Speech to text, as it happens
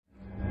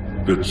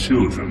the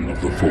children of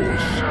the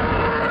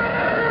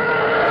Force.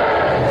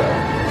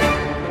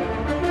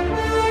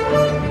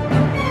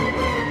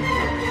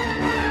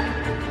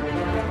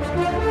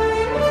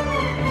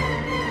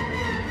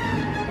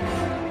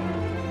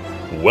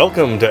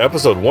 Welcome to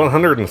episode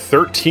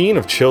 113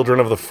 of Children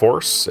of the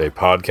Force, a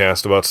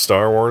podcast about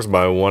Star Wars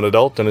by one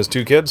adult and his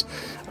two kids.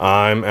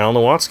 I'm Al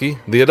Nowatzki,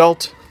 the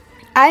adult.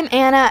 I'm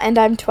Anna, and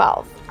I'm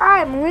 12.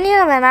 I'm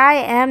Liam, and I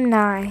am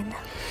 9.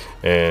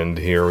 And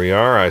here we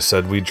are. I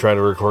said we'd try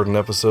to record an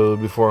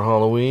episode before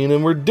Halloween,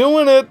 and we're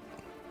doing it!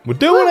 We're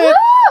doing it!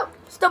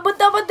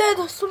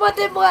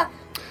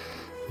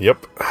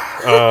 Yep.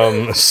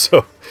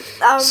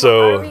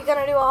 So are we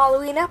gonna do a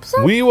Halloween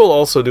episode? we will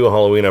also do a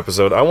Halloween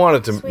episode. I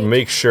wanted to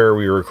make sure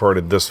we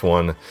recorded this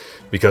one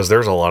because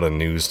there's a lot of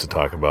news to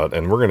talk about,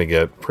 and we're going to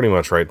get pretty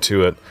much right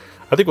to it.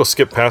 I think we'll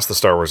skip past the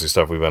Star Wars-y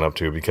stuff we've been up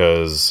to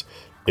because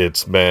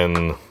it's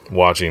been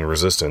watching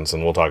Resistance,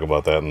 and we'll talk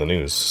about that in the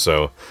news.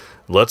 So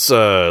let's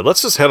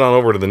just head on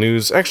over to the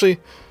news. Actually,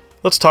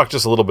 let's talk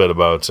just a little bit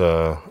about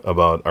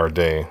our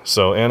day.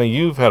 So Anna,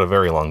 you've had a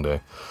very long day.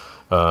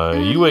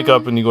 You wake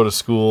up and you go to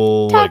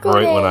school Taco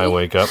right day. when I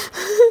wake up.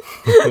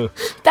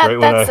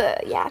 That's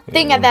a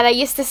thing that I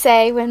used to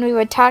say when we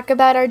would talk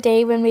about our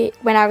day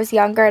when I was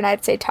younger, and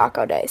I'd say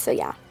taco day. So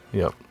yeah,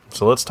 Yep.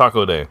 So let's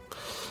taco day.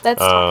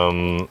 that's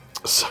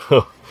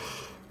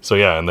So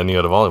yeah, and then you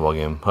had a volleyball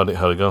game. How'd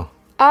it go?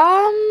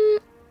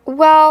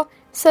 well,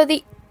 so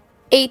the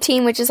A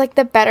team, which is like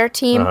the better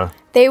team, Uh-huh.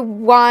 they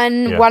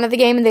won Yeah. one of the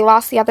game and they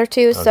lost the other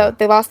two, so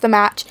they lost the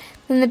match.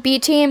 Then the B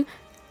team,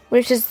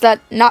 which is the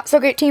not so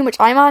great team, which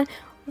I'm on,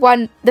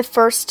 won the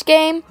first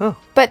game,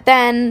 but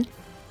then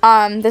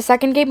the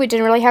second game we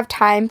didn't really have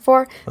time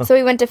for, so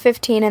we went to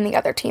 15 and the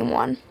other team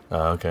won.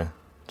 Okay.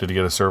 Did you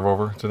get a serve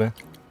over today?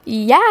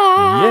 Yeah.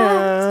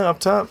 Yeah, up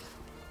top.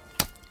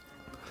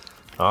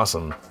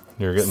 Awesome.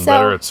 You're getting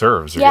better at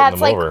serves. You're Yeah, getting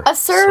it's them like over. a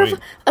serve, Sweet.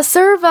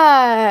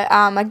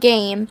 a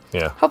game.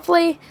 Yeah.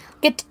 Hopefully,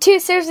 get to 2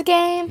 serves a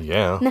game.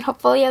 Yeah. And then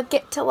hopefully I'll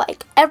get to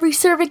like every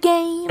serve a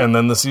game. And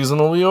then the season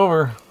will be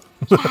over.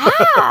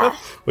 Yeah.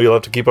 Well, you'll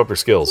have to keep up your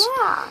skills.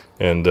 Yeah.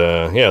 And,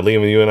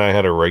 Liam, you and I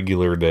had a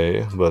regular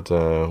day, but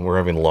we're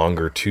having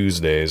longer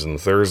Tuesdays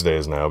and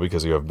Thursdays now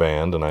because you have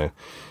band, and I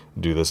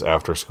do this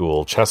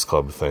after-school chess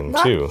club thing,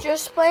 Not too.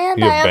 just band.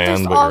 You I have have band,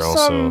 this but you're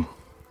awesome. also...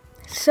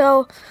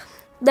 So,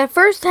 the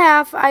first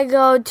half, I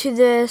go to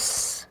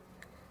this,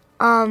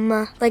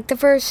 like the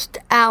first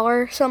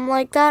hour, something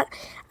like that.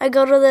 I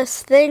go to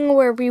this thing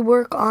where we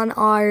work on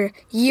our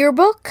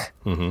yearbook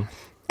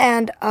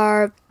and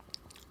our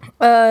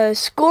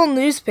school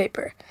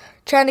newspaper,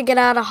 trying to get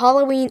out a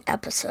Halloween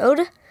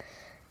episode.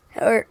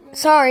 Or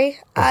sorry,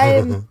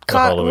 I'm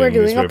Halloween we're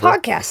doing newspaper? a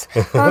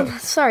podcast.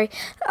 Sorry,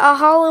 a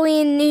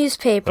Halloween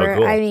newspaper. Oh,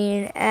 cool. I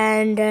mean,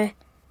 and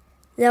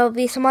there'll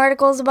be some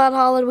articles about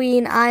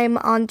Halloween. I'm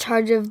on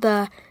charge of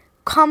the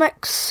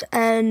comics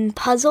and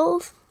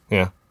puzzles,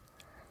 Yeah.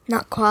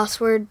 not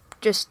crossword,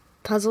 just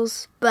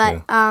puzzles.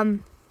 But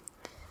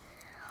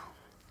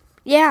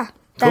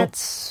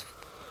that's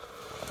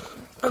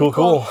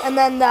Cool. And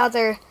then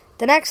the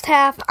next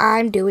half,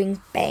 I'm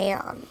doing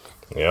band.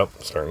 Yep,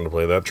 starting to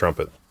play that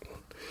trumpet.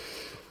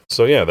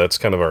 So yeah, that's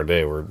kind of our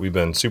day. We've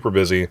been super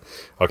busy.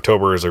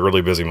 October is a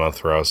really busy month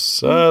for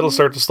us. It'll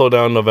start to slow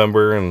down in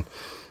November, and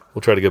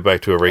we'll try to get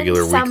back to a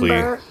regular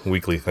December.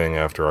 weekly thing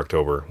after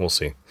October. We'll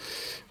see.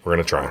 We're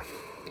gonna try.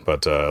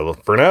 But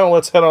for now,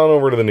 let's head on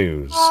over to the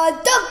news.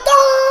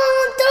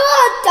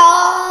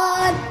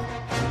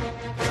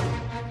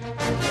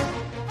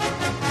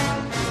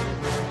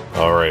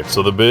 All right,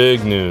 so the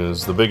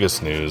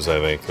biggest news, I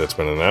think, that's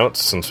been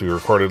announced since we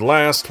recorded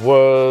last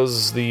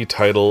was the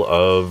title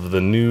of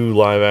the new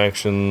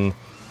live-action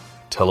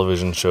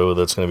television show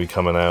that's going to be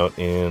coming out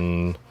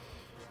in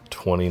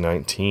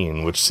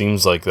 2019, which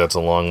seems like that's a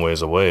long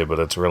ways away, but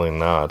it's really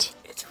not.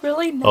 It's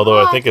really not.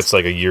 Although I think it's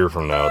like a year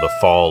from now, the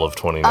fall of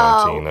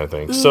 2019, I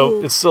think.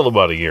 So it's still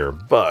about a year,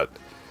 but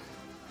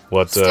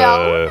what,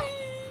 Still.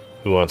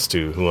 who wants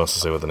to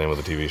say what the name of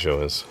the TV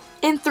show is?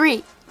 In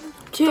 3,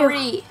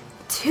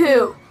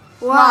 2,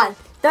 1.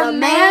 The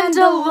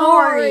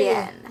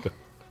Mandalorian.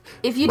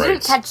 If you Right.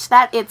 didn't catch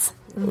that, it's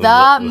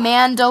The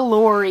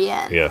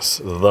Mandalorian. Yes,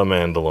 The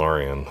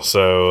Mandalorian.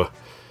 So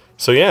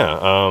yeah,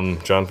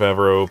 Jon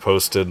Favreau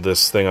posted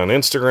this thing on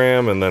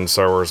Instagram, and then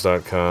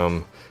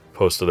StarWars.com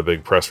posted a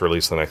big press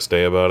release the next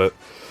day about it.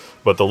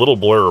 But the little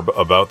blurb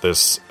about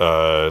this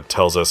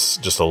tells us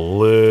just a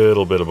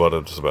little bit about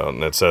what it's about.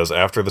 And it says,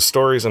 after the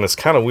stories, and it's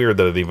kind of weird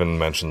that it even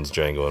mentions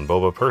Jango and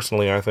Boba,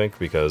 personally, I think,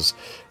 because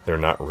they're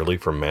not really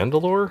from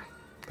Mandalore.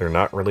 They're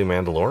not really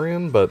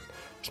Mandalorian, but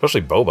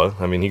especially Boba.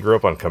 I mean, he grew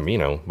up on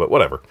Kamino, but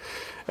whatever.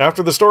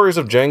 After the stories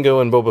of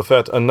Jango and Boba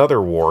Fett,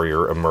 another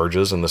warrior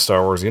emerges in the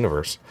Star Wars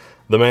universe.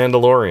 The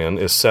Mandalorian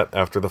is set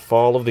after the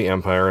fall of the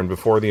Empire and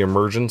before the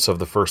emergence of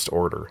the First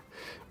Order.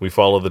 We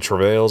follow the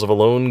travails of a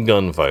lone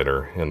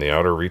gunfighter in the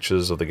outer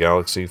reaches of the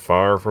galaxy,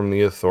 far from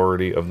the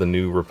authority of the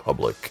New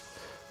Republic. ...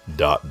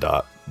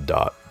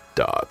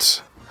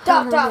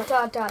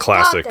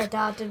 Classic.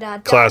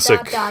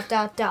 Classic.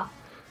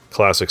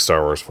 Classic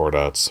Star Wars 4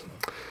 dots.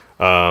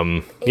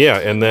 Yeah,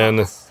 and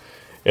then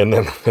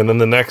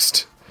the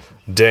next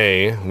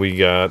day we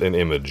got an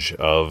image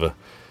of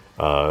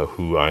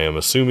who I am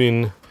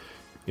assuming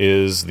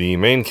is the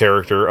main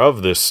character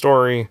of this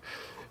story,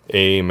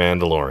 a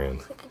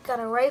Mandalorian. He got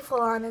a rifle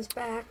on his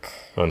back.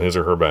 On his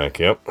or her back,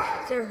 yep.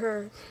 They're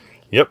hers.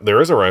 Yep, there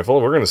is a rifle.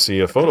 We're going to see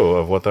a photo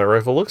of what that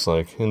rifle looks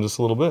like in just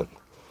a little bit.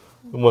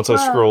 Once I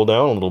scroll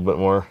down a little bit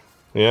more.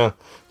 Yeah.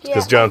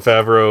 Because Jon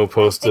Favreau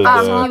posted...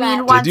 You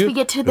mean once you? we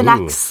get to the Ooh.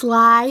 next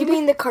slide? You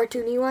mean the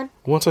cartoony one?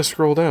 Once I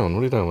scroll down,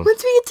 what are you doing?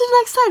 Once we get to the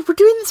next slide, we're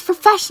doing this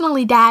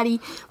professionally,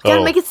 Daddy. We gotta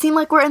Oh. make it seem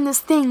like we're in this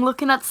thing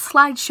looking at the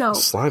slideshow.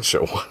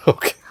 Slideshow.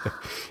 Okay.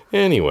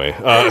 Anyway,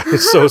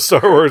 so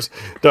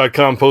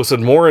StarWars.com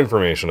posted more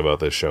information about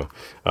this show.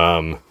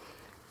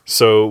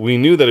 So we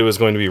knew that it was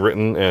going to be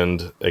written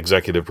and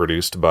executive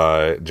produced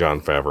by Jon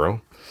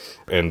Favreau.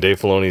 And Dave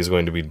Filoni is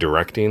going to be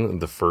directing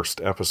the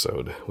first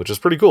episode, which is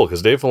pretty cool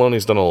because Dave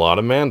Filoni's done a lot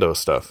of Mando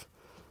stuff,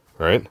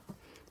 right?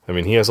 I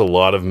mean, he has a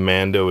lot of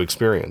Mando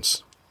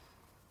experience.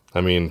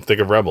 I mean, think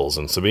of Rebels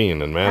and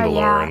Sabine and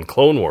Mandalore and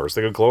Clone Wars.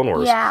 Think of Clone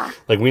Wars. Yeah.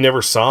 Like, we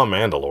never saw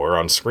Mandalore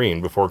on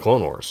screen before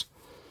Clone Wars.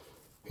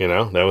 You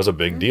know, that was a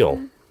big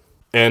deal.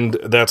 And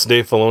that's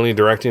Dave Filoni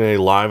directing a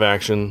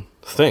live-action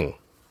thing,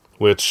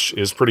 which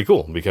is pretty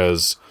cool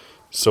because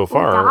so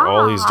far,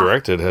 all he's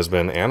directed has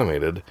been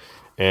animated.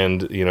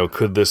 And, you know,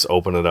 could this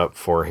open it up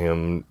for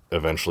him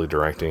eventually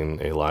directing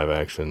a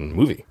live-action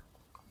movie?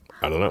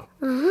 I don't know.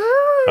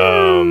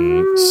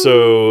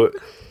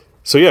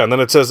 So yeah, and then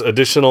it says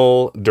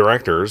additional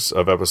directors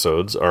of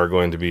episodes are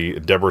going to be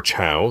Deborah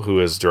Chow, who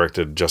has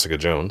directed Jessica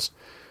Jones,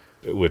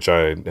 which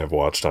I have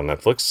watched on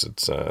Netflix.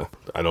 It's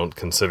I don't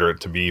consider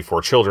it to be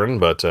for children,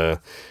 but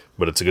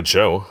it's a good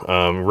show.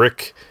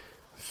 Rick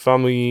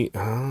Famuyiwa.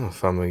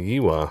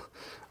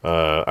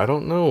 I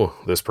don't know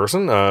this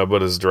person,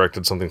 but has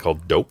directed something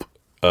called Dope.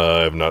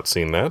 I have not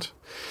seen that.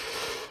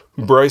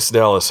 Bryce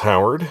Dallas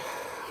Howard,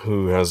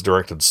 who has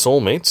directed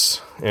Soulmates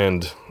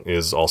and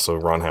is also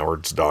Ron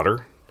Howard's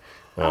daughter.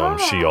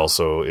 She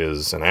also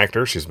is an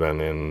actor. She's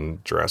been in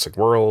Jurassic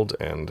World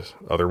and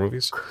other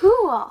movies.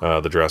 Cool.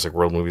 The Jurassic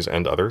World movies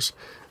and others.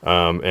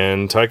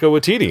 And Taika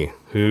Waititi,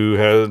 who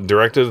had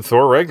directed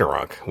Thor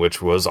Ragnarok,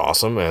 which was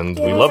awesome, and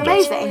we loved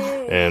it.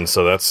 Amazing. And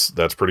so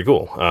that's pretty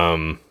cool.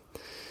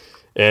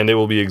 And it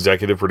will be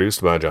executive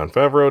produced by Jon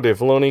Favreau, Dave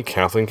Filoni,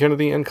 Kathleen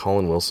Kennedy, and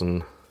Colin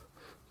Wilson.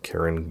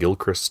 Karen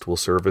Gilchrist will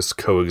serve as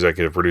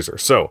co-executive producer.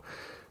 So,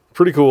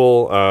 pretty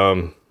cool.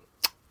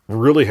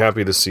 Really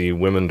happy to see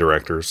women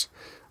directors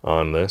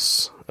on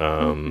this.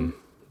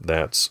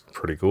 That's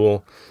pretty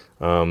cool.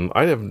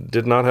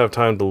 Did not have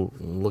time to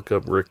look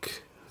up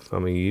Rick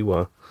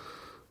Famuyiwa.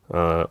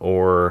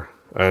 Or,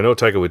 I know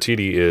Taika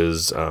Waititi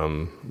is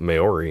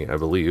Maori, I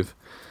believe.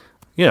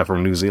 Yeah,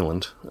 from New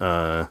Zealand.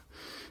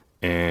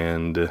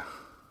 And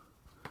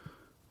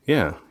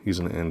yeah, he's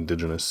an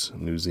indigenous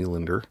New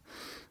Zealander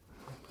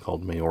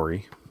called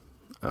Maori.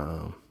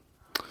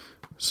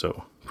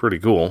 So, pretty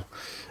cool.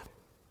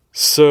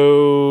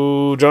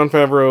 So, Jon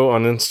Favreau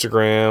on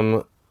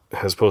Instagram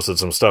has posted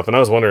some stuff, and I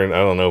was wondering, I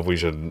don't know if we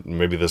should,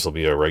 maybe this will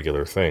be a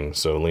regular thing.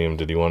 So, Liam,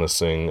 did you want to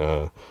sing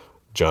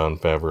Jon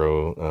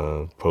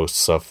Favreau post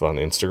stuff on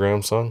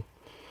Instagram song?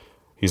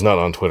 He's not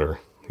on Twitter.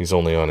 He's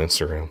only on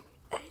Instagram.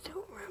 I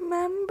don't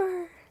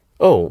remember.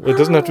 Oh, it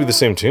doesn't have to be the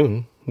same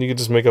tune. You could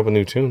just make up a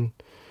new tune.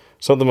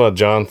 Something about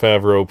Jon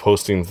Favreau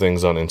posting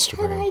things on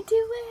Instagram. Can I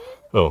do it?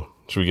 Oh,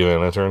 should we give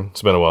Anna a turn?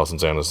 It's been a while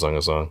since Anna sung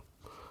a song.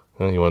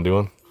 You want to do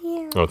one?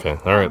 Yeah. Okay,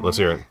 all right, let's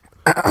hear it.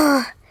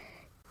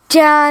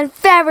 Jon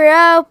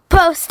Favreau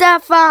post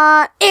stuff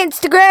on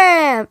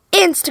Instagram.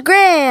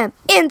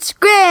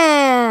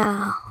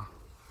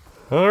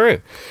 All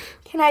right.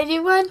 Can I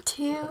do one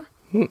too?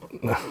 We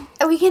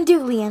can do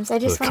Liam's. I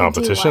just The want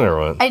to do competition one. or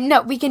what?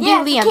 No, we can Yeah,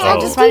 do we Liam's. can. I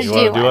just want to you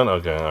want to do do one. one?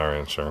 Okay, all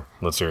right, sure.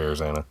 Let's hear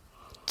yours, Anna.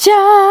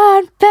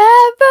 Jon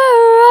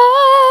Favreau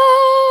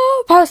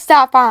post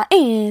up on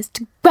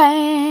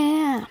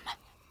Instagram.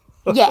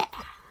 Yeah.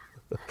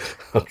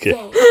 Okay.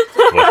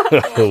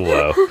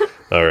 Wow.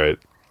 All right.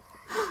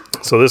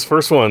 So this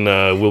first one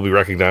will be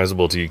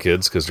recognizable to you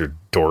kids because you're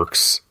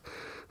dorks.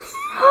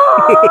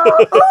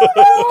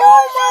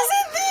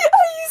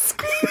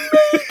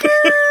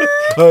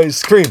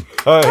 Ice cream.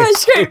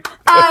 Ice cream,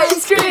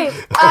 ice cream,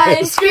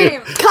 ice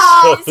cream,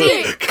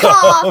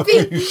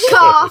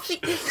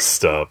 coffee.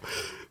 Stop.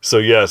 So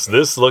yes,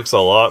 this looks a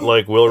lot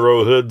like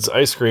Wilbur Hood's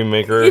ice cream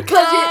maker.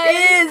 Because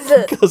it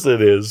is. Because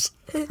it is.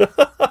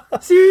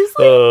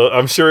 Seriously?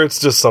 I'm sure it's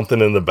just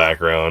something in the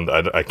background.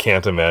 I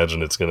can't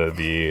imagine it's going to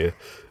be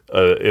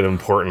an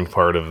important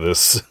part of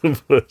this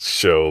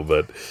show,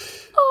 but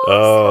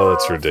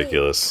that's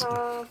ridiculous.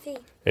 Coffee.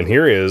 And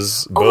here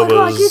is Oh my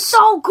god, it's Boba's,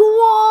 so cool.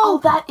 Oh,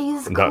 that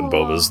is cool. not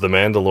Boba's, the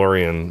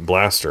Mandalorian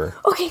blaster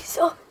Okay,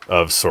 so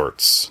of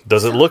sorts.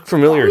 Does it look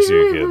familiar to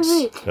you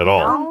kids at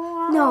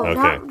all? No,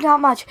 Okay. not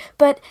much.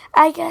 But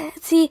I can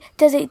see.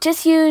 Does it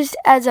just used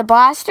as a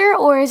blaster,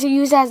 or is it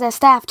used as a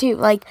staff too?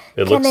 Like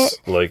It can looks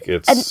it? like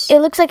And it's... it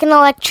looks like an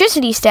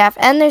electricity staff,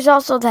 and there's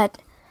also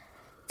that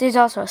There's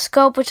also a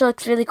scope, which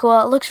looks really cool.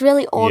 It looks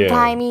really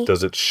old-timey.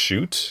 Does it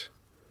shoot?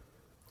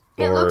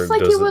 It or looks like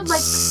does it would, like-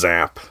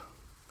 zap?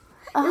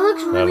 It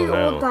looks I really don't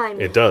know.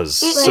 old-timey. It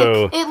does.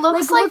 It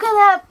looks Look at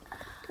that.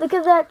 Look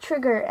at that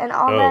trigger and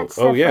all that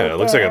stuff. oh yeah, right it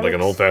looks there. like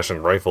an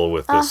old-fashioned rifle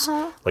with this,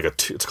 like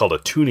it's called a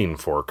tuning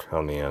fork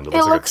on the end. It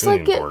It looks like a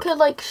like tuning it fork. could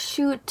like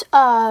shoot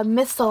a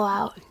missile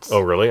out.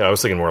 Oh really? I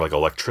was thinking more like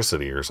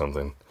electricity or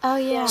something. Oh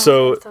yeah.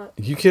 So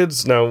you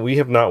kids, now we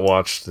have not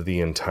watched the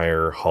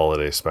entire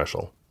holiday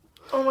special.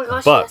 Oh my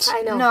gosh, But- yes,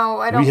 I know. no,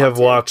 I don't. We have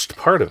watched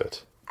part of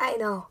it. I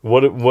know.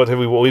 What have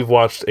we? We've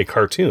watched a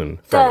cartoon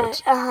from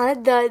it.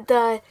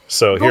 The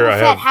So here I Boba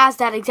Fett have. has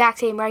that exact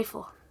same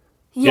rifle.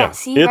 Yeah,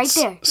 see, right it's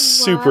there.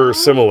 super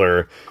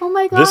similar. Oh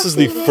my gosh. This is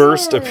the it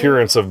first is.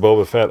 appearance of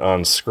Boba Fett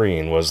on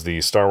screen. Was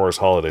the Star Wars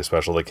Holiday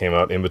Special that came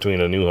out in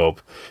between A New Hope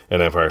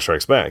and Empire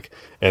Strikes Back.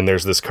 And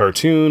there's this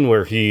cartoon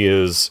where he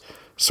is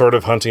sort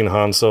of hunting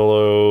Han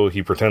Solo.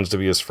 He pretends to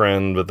be his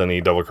friend, but then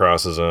he double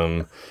crosses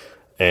him.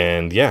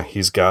 And yeah,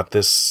 he's got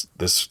this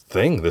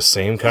thing, this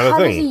same kind of How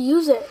thing. does he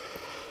use it?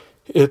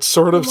 It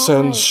sort of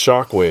sends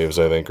shock waves,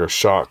 I think, or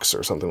shocks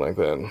or something like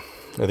that.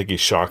 I think he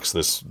shocks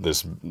this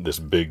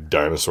big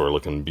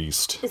dinosaur-looking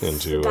beast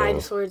into a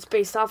dinosaur. It's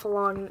based off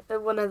along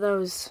one of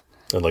those.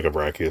 like a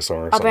brachiosaur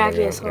or A something like that.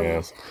 brachiosaur.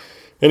 Yeah.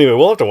 Anyway,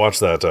 we'll have to watch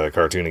that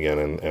cartoon again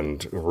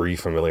and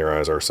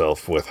refamiliarize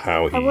ourselves with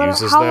how he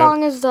uses How that.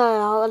 long is the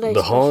holiday?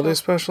 The special? holiday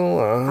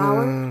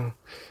special?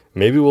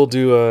 Maybe we'll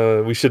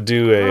do we should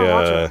do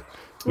a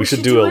we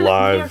should do a it near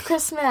live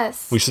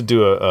Christmas. we should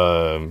do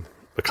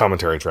a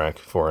commentary track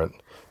for it.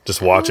 Just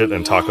watch it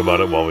and talk about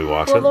it while we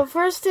watch Well, it. the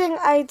first thing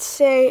I'd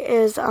say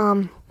is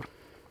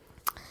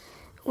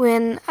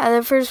when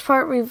the first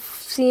part we've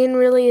seen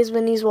really is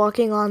when he's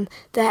walking on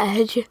the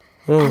edge.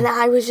 And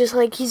I was just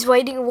like, he's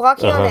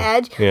walking on the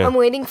edge. Yeah. I'm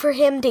waiting for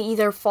him to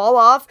either fall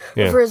off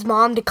Yeah. or for his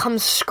mom to come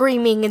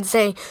screaming and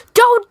say,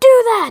 "Don't do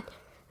that!"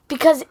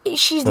 Because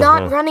she's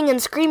not running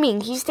and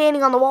screaming. He's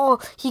standing on the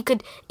wall. He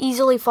could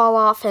easily fall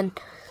off and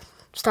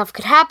stuff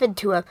could happen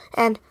to him.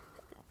 And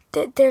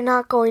they're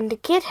not going to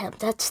get him.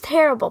 That's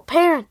terrible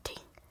parenting.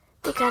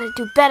 They gotta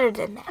do better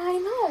than that. I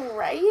know,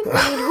 right?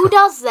 I mean, who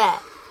does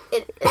that?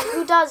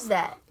 Who does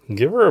that?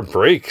 Give her a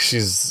break.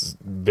 She's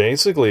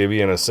basically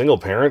being a single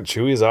parent.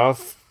 Chewie's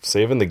off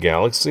saving the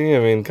galaxy. I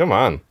mean, come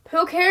on.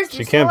 Who cares?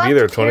 She can't be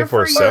there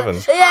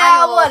 24/7.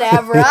 Yeah,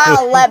 whatever.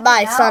 I'll let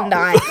my son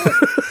die.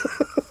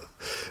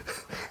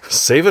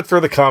 Save it for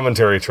the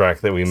commentary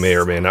track that we may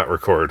or may not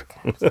record.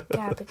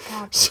 Yeah,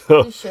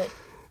 So we should.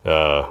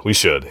 we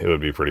should. It would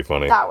be pretty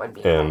funny. That would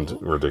be and funny.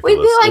 ridiculous. We'd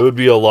be like, it would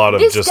be a lot of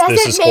This just doesn't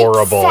this is make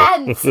horrible.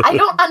 sense. I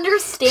don't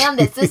understand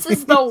this. This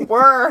is the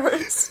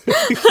worst.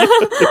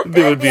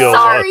 It would be a lot.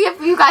 Sorry if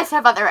you guys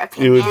have other It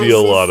opinions. would be a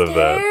lot of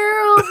that.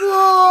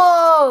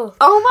 Terrible.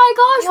 Oh my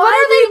gosh, what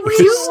are they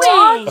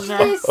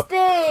doing? This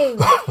thing.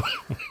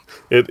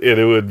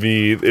 It would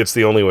be. It's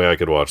the only way I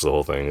could watch the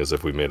whole thing is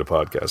if we made a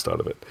podcast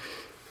out of it.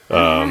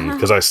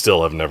 Because I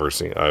still have never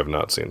seen. I have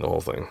not seen the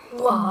whole thing.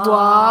 What?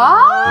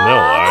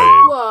 No,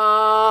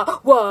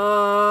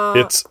 What?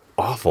 It's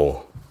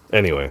awful.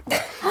 Anyway,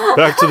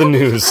 back to the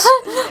news.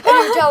 And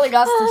you're telling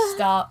us to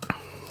stop.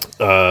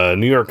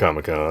 New York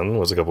Comic Con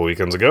was a couple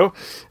weekends ago,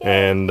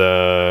 and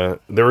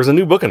there was a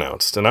new book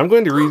announced. And I'm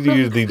going to read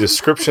you the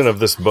description of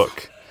this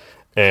book,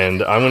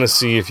 and I'm going to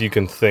see if you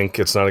can think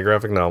it's not a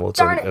graphic novel. It's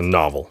a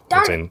novel.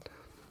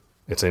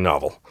 It's a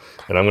novel,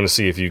 and I'm going to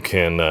see if you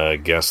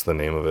can guess the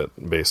name of it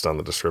based on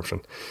the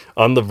description.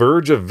 On the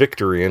verge of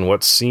victory in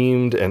what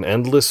seemed an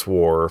endless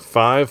war,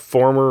 5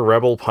 former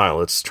rebel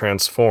pilots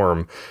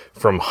transform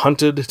from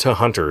hunted to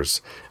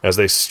hunters as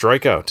they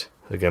strike out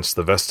against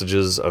the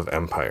vestiges of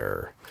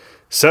empire.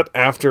 Set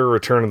after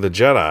Return of the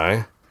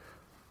Jedi,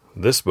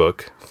 this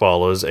book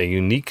follows a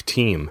unique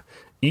team,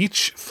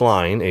 each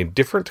flying a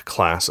different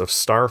class of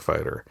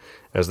starfighter,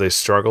 as they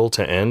struggle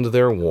to end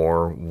their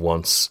war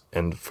once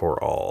and for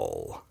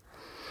all.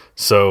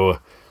 So,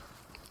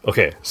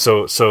 okay,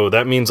 so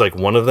that means like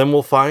one of them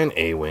will fly an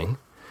A-wing,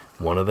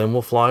 one of them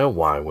will fly a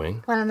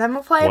Y-wing, One of them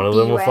will fly one a of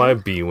them will B-wing. fly a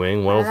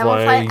B-wing, one will of them will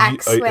fly fly an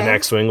X-wing.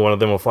 X-wing, one of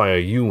them will fly a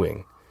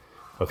U-wing.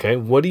 Okay,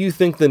 what do you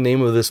think the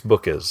name of this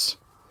book is?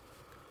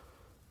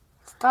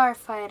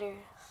 Starfighter.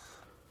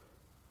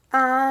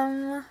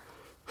 No.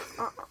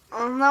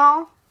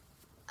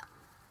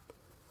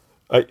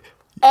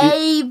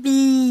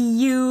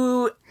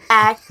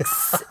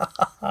 ABUX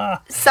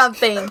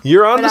something.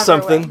 You're onto Whatever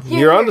something. way.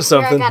 You're onto I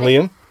something, got it.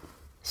 Liam.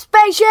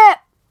 Spaceship.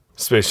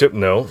 Spaceship?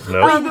 No. Wait.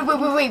 You're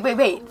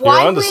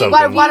onto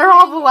something. What are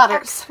all the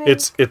letters?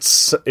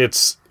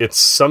 It's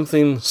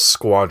something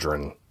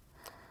squadron.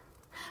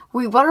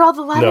 Wait, what are all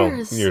the No,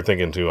 letters? you're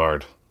thinking too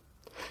hard.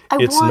 I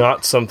It's want-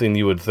 not something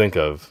you would think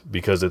of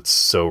because it's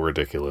so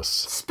ridiculous.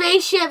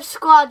 Spaceship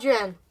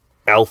Squadron.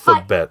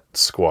 Alphabet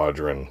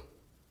Squadron.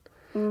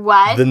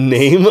 What? The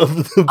name of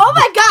the Oh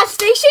my gosh,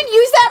 they should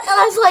use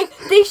that as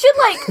they should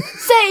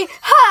say,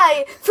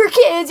 hi, for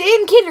kids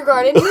in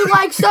kindergarten who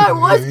like Star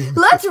Wars,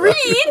 let's read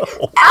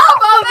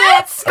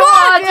Alphabet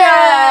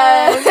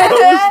Squadron! That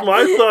was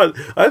my thought.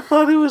 I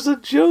thought it was a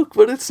joke,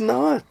 but it's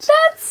not.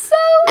 That's so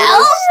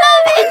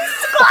Alphabet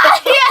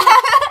Squadron!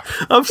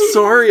 I'm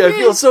sorry. I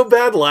feel so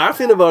bad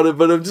laughing about it,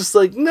 but I'm just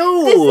like,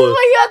 no. This is what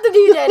you have to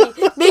do, Daddy.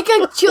 Make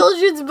a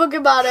children's book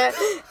about it.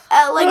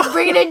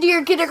 Bring it into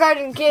your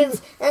kindergarten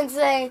kids and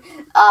say,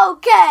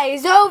 okay,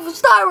 so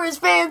Star Wars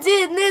fans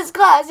in this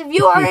class, if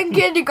you are in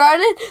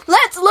kindergarten,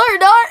 let's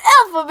learn our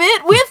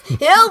alphabet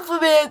with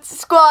Alphabet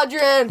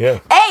Squadron. Yeah.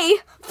 A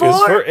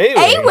for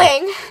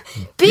A-Wing.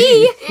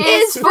 B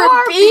is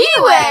for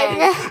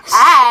B-Wing.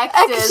 X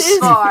is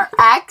for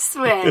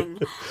X-Wing.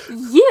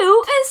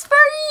 U is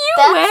for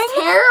U-Wing. That's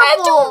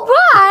terrible.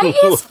 And Y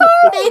is for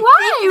They think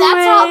Y-Wing.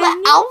 that's how the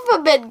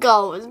alphabet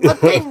goes,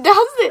 but it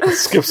doesn't.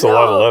 Skips a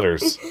lot of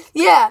letters.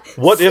 Yeah.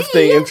 What if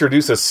they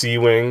introduce a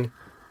C-Wing,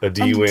 a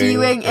D-Wing?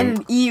 D-Wing and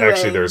an E-Wing.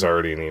 Actually, there's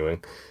already an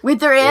E-Wing. Wait,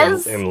 there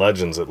is? In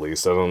Legends, at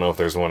least. I don't know if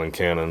there's one in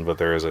canon, but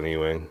there is an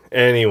E-Wing.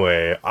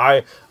 Anyway,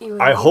 I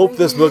hope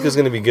this book is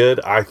going to be good.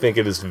 I think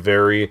it is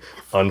very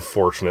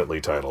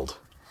unfortunately titled.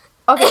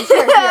 Okay,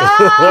 sure.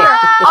 Here.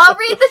 I'll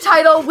read the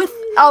title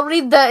I'll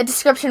read the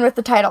description with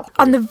the title.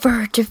 On the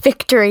verge of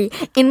victory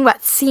in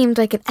what seemed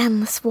like an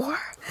endless war,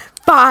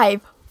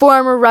 5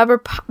 former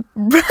rubber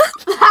Such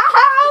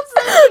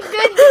a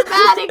good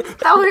dramatic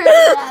story.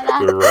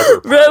 The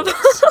rubber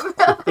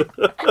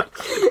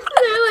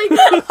They're like,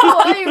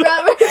 boy,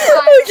 rubber.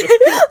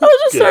 I'll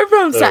just start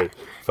from set. Alright,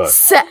 fine.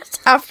 Set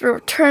after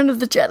Return of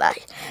the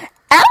Jedi.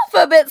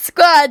 Alphabet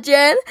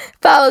Squadron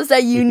follows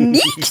a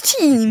unique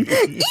team,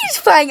 each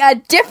flying a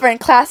different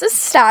class of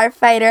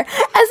starfighter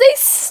as they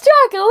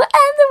struggle to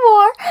end the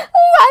war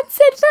once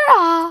and for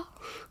all.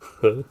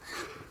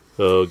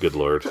 Oh, good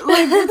lord.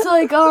 It's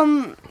like,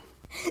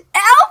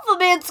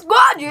 Alphabet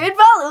Squadron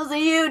follows a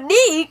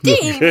unique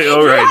team. Okay,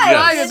 all right,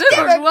 Flying yes. a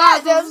different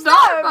class of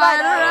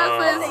starfighter as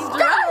Oh. they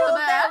struggle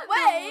their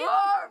way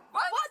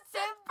once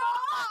and for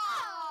all.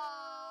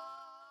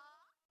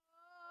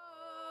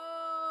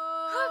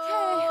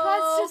 Okay,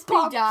 let's just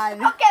be done.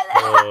 Okay,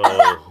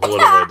 Oh, what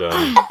have I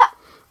done?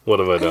 What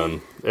have I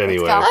done?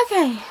 Anyway.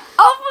 Okay.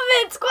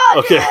 Alphabet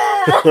Squadron.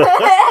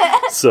 Okay.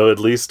 So at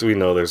least we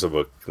know there's a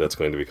book that's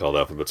going to be called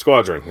Alphabet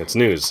Squadron. It's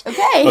news.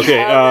 Okay.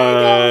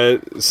 Okay,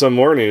 some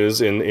more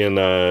news in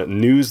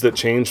news that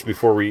changed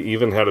before we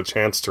even had a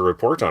chance to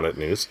report on it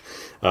news.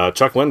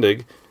 Chuck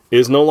Wendig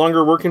is no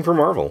longer working for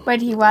Marvel.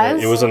 Wait, he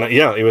was? It was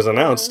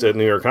announced at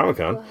New York Comic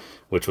Con,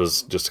 which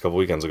was just a couple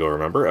weekends ago,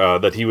 remember,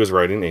 that he was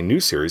writing a new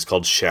series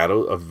called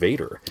Shadow of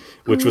Vader,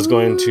 which was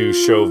going to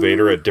show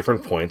Vader at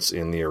different points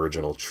in the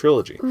original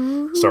trilogy.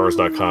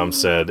 StarWars.com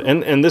said,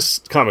 and this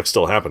comic's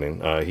still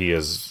happening. He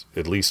has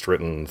at least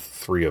written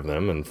 3 of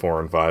them, and 4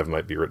 and 5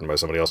 might be written by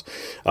somebody else.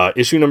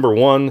 Issue number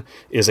 1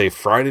 is a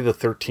Friday the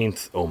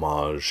 13th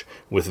homage,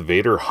 with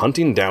Vader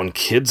hunting down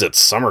kids at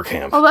summer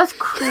camp. Oh, that's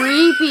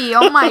creepy.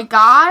 Oh my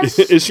gosh.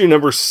 Issue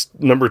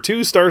number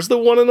 2 stars the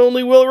one and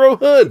only Wilrow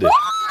Hood.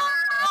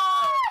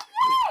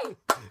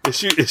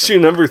 Issue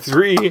number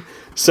 3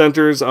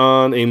 centers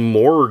on a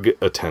morgue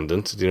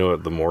attendant. Do you know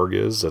what the morgue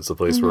is? That's the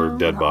place where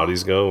dead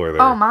bodies go. Where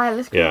they're, Oh my,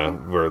 that's yeah,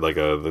 where like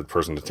the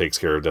person that takes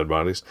care of dead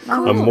bodies.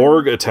 A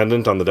morgue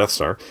attendant on the Death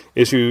Star.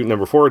 Issue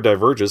number 4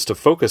 diverges to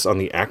focus on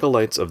the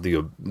acolytes of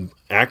the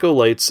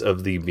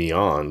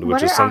beyond, which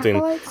What is are something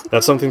acolytes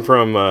that's something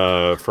from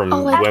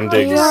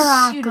Wendig's.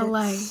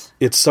 Acolytes.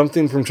 It's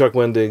something from Chuck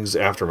Wendig's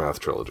Aftermath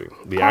trilogy.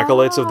 The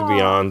Acolytes of the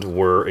Beyond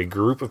were a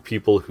group of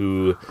people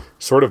who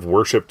sort of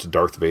worshipped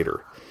Darth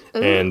Vader.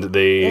 And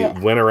they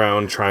went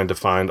around trying to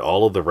find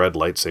all of the red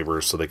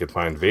lightsabers so they could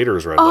find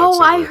Vader's red lightsaber.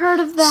 Oh, I heard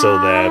of that. So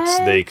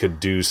that they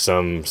could do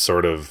some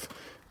sort of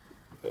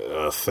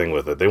thing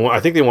with it. I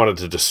think they wanted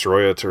to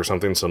destroy it or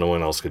something so no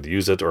one else could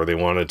use it, or they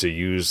wanted to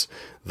use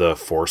the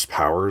force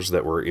powers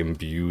that were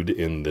imbued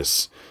in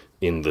this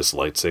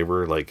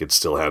lightsaber. Like it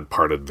still had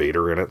part of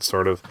Vader in it,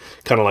 sort of.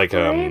 Kind of like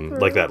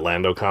that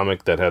Lando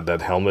comic that had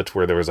that helmet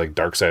where there was like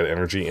dark side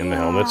energy in the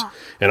helmet.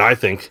 And I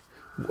think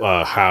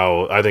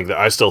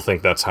I still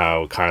think that's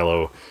how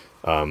Kylo,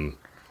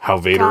 how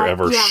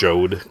Vader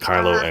showed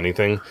Kylo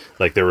anything.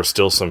 Like there was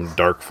still some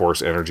dark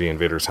force energy in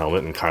Vader's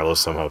helmet, and Kylo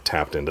somehow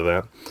tapped into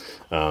that.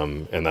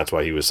 And that's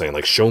why he was saying,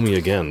 like, show me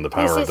again the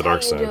power of the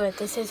dark side.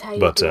 This is how you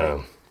But do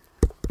it.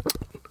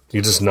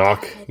 you just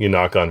knock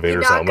on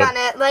Vader's Knock helmet. on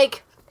it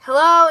like,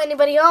 hello,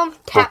 anybody home?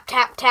 Tap,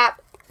 tap,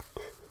 tap.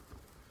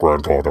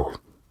 Granddaughter,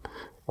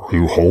 are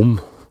you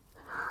home?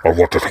 I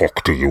want to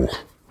talk to you.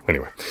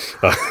 Anyway,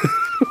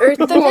 Earth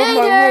the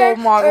Vader!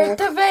 model. Earth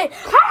the Vader!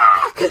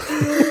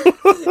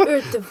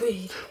 Earth the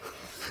Vader.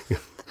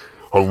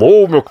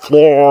 Hello,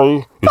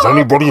 McFly. Is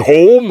anybody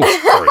home?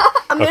 sorry.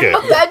 Okay.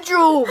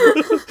 Bedroom!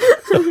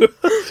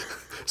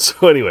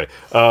 So anyway,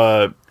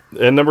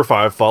 and number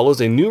 5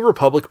 follows a New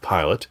Republic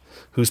pilot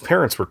whose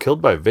parents were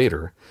killed by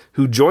Vader,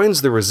 who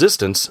joins the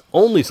Resistance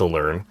only to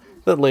learn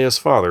that Leia's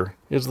father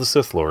is the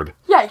Sith Lord.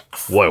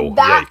 Yikes. Whoa,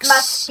 That yikes.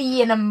 must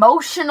be an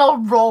emotional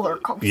roller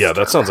coaster. Yeah,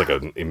 that sounds like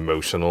an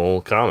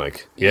emotional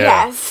comic.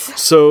 Yeah. Yes.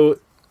 So,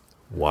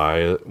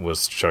 why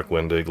was Chuck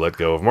Wendig let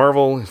go of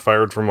Marvel?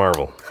 Fired from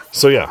Marvel.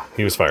 So yeah,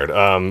 he was fired.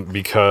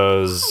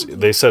 Because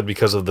they said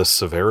because of the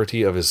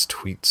severity of his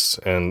tweets.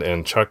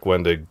 And Chuck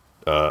Wendig,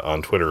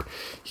 on Twitter,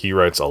 he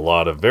writes a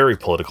lot of very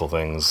political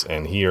things,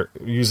 and he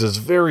uses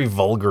very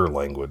vulgar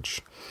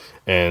language.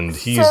 And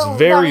he's So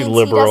very that means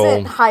liberal. He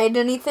doesn't hide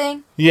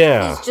anything.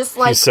 Yeah, He's just he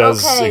like,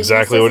 says okay,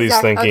 exactly this what is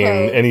he's thinking,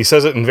 okay. and he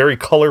says it in very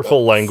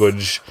colorful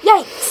language,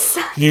 Yikes!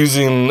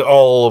 using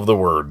all of the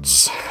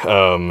words.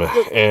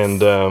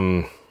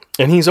 And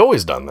he's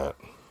always done that,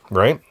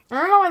 right? I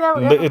don't know why that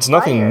would get him It's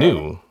nothing fired.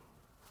 new,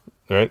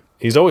 right?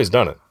 He's always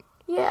done it.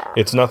 Yeah.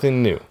 It's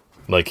nothing new.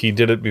 Like, he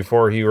did it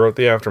before he wrote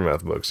the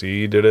Aftermath books.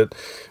 He did it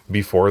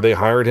before they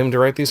hired him to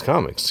write these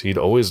comics. He'd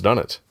always done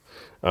it.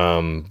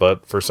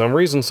 But for some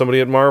reason, somebody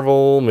at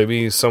Marvel,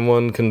 maybe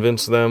someone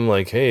convinced them,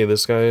 like, hey,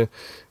 this guy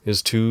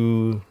is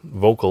too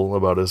vocal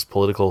about his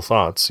political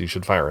thoughts. You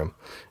should fire him.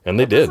 And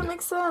they did. Doesn't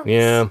make sense.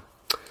 Yeah.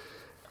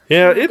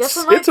 Yeah, guess it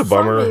it's might a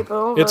bummer. some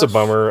people, It's a but-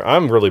 bummer.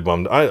 I'm really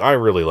bummed. I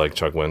really like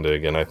Chuck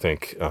Wendig, and I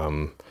think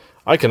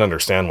I can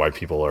understand why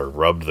people are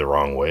rubbed the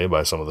wrong way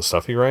by some of the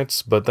stuff he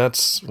writes, but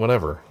that's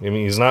whatever. I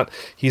mean,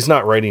 he's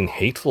not writing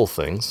hateful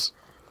things.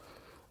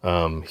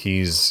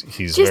 He's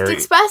Just very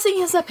expressing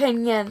his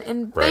opinion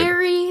and Right.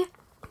 very,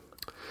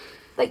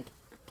 like,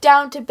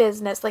 down to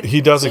business. Like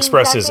he does being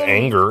express his exactly-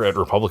 anger at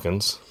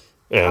Republicans,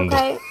 and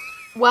Okay.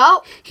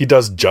 Well, he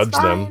does judge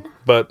them, fine.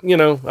 but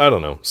I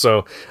don't know.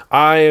 So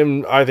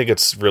I think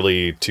it's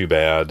really too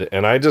bad,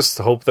 and I just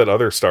hope that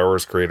other Star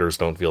Wars creators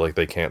don't feel like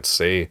they can't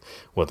say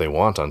what they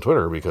want on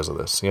Twitter because of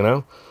this.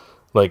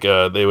 Like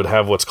they would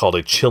have what's called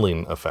a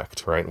chilling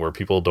effect, right, where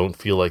people don't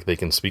feel like they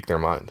can speak their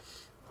mind.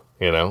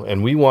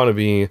 And we want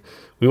to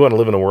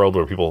live in a world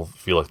where people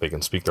feel like they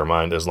can speak their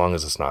mind as long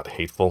as it's not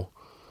hateful.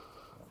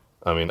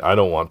 I mean, I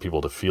don't want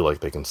people to feel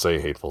like they can say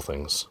hateful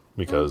things,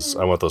 because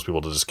I want those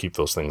people to just keep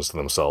those things to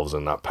themselves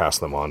and not pass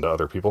them on to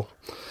other people.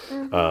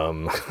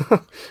 I'm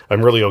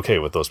really okay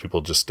with those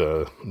people just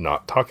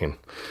not talking.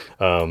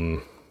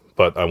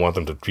 But I want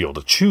them to be able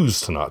to choose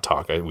to not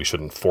talk. We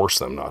shouldn't force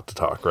them not to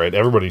talk, right?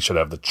 Everybody should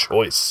have the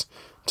choice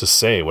to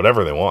say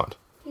whatever they want.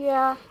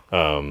 yeah.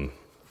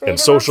 And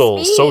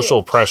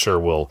social pressure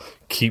will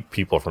keep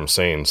people from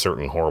saying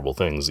certain horrible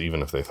things,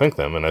 even if they think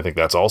them. And I think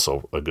that's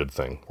also a good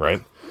thing,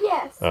 right?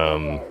 Yes.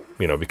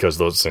 Because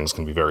those things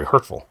can be very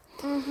hurtful.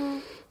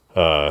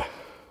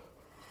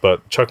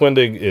 But Chuck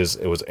Wendig is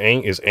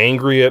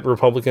angry at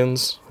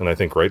Republicans, and I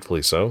think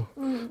rightfully so,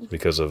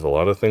 because of a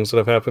lot of things that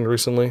have happened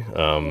recently.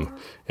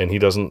 And he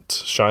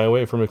doesn't shy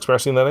away from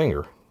expressing that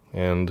anger.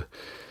 And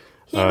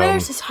he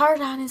wears his heart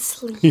on his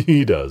sleeve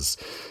he does.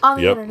 on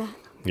the Yep. internet.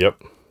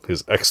 Yep,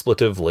 his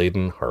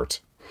expletive-laden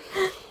heart.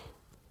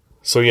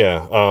 So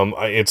yeah,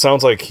 it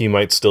sounds like he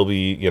might still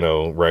be,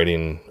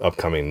 writing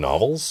upcoming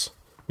novels,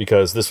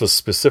 because this was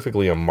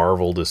specifically a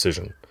Marvel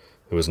decision.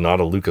 It was not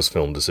a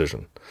Lucasfilm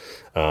decision.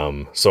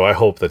 So I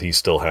hope that he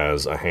still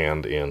has a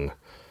hand in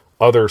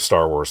other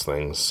Star Wars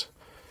things.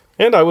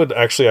 And I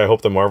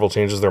hope that Marvel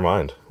changes their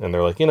mind, and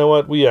they're like, you know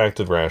what, we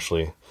acted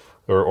rashly.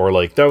 Or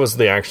like, that was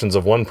the actions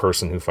of one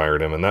person who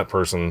fired him, and that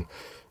person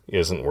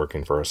isn't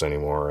working for us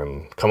anymore,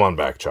 and come on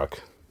back, Chuck.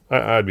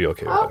 I'd be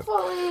okay with that.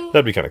 Hopefully.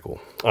 That'd be kind of cool.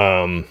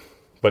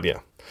 But yeah.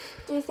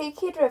 Do you think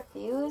he'd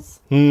refuse?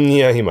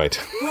 Yeah, he might.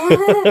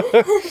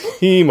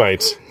 He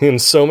might, in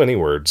so many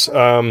words.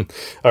 All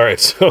right,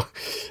 so,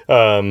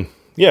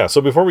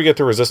 so before we get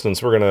to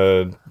Resistance, we're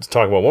going to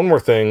talk about one more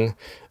thing.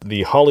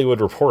 The Hollywood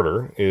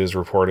Reporter is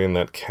reporting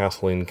that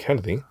Kathleen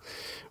Kennedy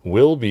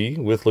will be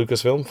with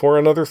Lucasfilm for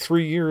another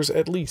 3 years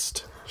at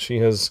least. She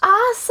has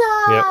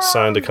Awesome.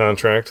 signed a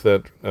contract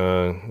that,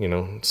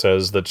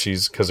 says that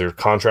because her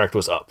contract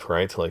was up,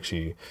 right? Like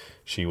she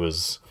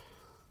was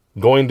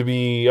going to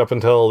be up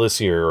until this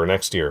year or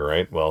next year,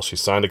 right? Well, she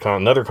signed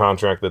another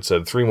contract that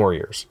said 3 more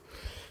years.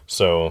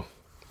 So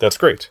that's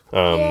great.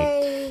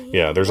 Yay.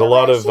 Yeah, there's a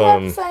lot of, She had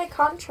to sign a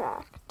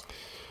contract.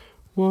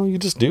 well, you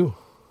just do.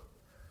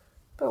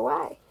 But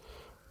why?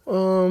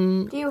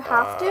 Do you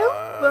have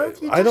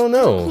to? I don't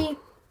know. Keep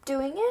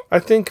doing it? I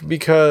think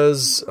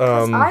because,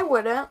 'Cause I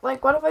wouldn't.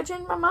 Like, what if I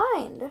change my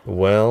mind?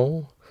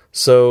 well,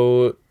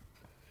 so,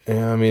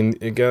 yeah, I mean,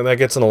 that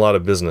gets in a lot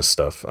of business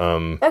stuff.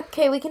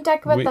 Okay, we can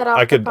talk about that off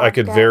I the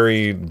could podcast.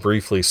 very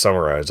briefly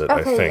summarize it.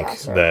 I Okay, think yeah,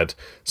 sure. that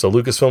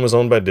Lucasfilm is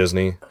owned by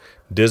Disney.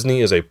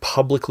 Disney is a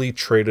publicly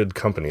traded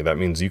company. That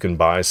means you can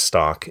buy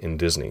stock in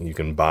Disney. You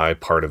can buy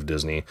part of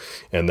Disney,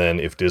 and then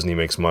if Disney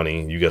makes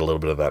money, you get a little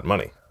bit of that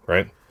money,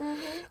 right?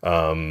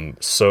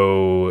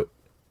 So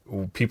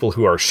people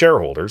who are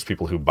shareholders,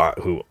 people who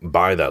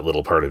buy that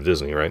little part of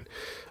Disney, right?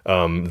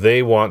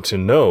 They want to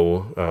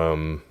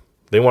know.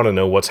 They want to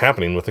know what's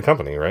happening with the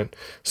company, right?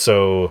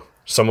 So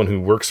someone who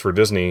works for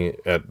Disney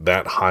at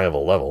that high of a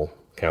level,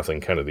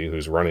 Kathleen Kennedy,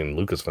 who's running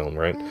Lucasfilm,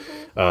 right?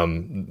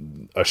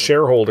 A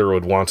shareholder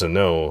would want to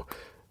know,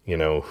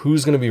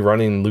 who's going to be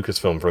running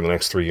Lucasfilm for the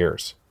next 3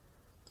 years.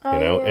 You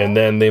know, and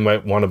then they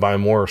might want to buy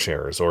more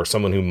shares, or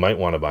someone who might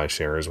want to buy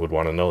shares would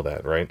want to know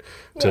that, right?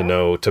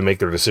 To make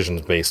their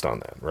decisions based on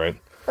that, right?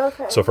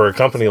 Okay. So for a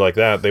company like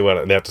that, they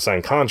have to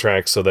sign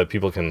contracts so that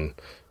people can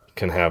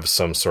have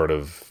some sort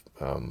of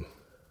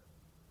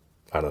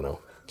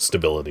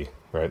stability,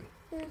 right,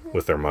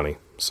 with their money.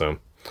 So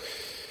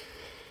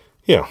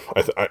yeah,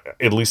 I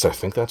at least I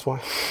think that's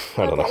why.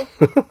 I don't know.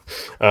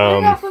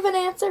 Enough of an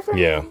answer for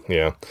me.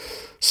 Yeah.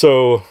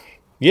 So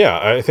yeah,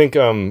 I think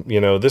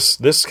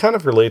this kind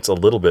of relates a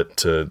little bit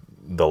to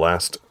the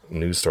last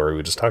news story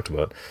we just talked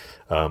about.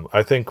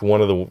 I think one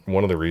of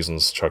the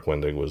reasons Chuck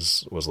Wendig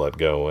was let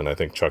go, and I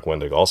think Chuck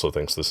Wendig also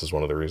thinks this is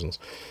one of the reasons,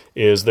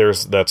 is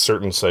there's that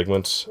certain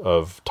segment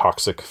of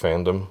toxic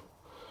fandom,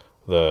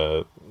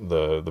 the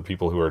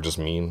people who are just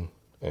mean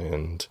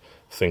and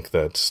think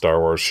that Star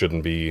Wars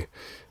shouldn't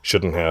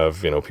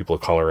have people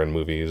of color in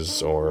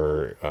movies,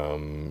 or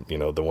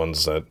the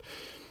ones that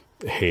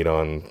hate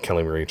on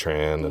Kelly Marie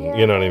Tran, and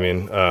you know what I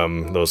mean,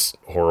 those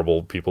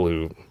horrible people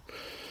who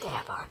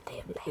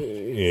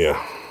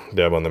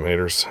dab on them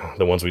haters,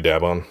 the ones we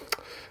dab on,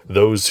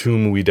 those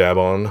whom we dab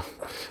on.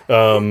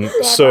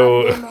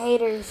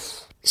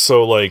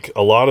 So like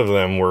a lot of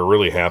them were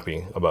really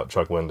happy about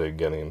Chuck Wendig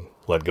getting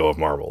let go of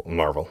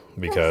Marvel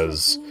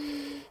because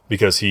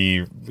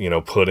he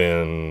put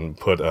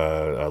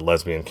a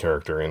lesbian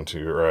character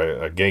or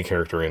a gay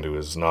character into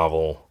his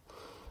novel.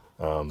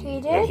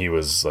 And he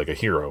was like a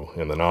hero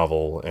in the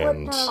novel,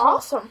 and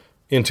Awesome.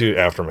 into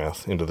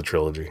Aftermath, into the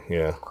trilogy.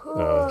 Yeah.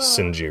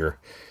 Sinjir,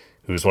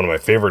 who's one of my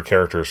favorite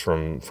characters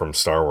from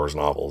Star Wars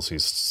novels.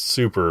 He's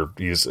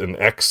an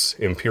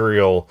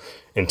ex-Imperial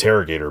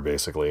interrogator,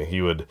 basically.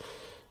 He would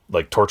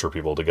like torture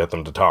people to get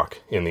them to talk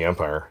in the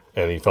Empire,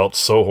 and he felt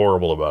so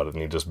horrible about it,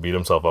 and he just beat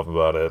himself up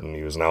about it, and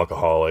he was an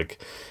alcoholic,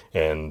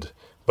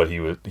 but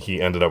he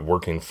ended up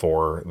working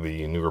for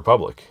the New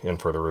Republic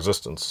and for the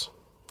Resistance.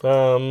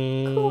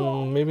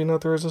 Cool. Maybe not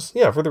the Resistance.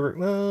 Yeah, for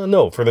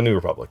the New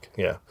Republic.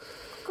 Yeah.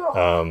 Cool.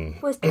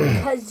 Was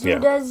because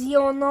does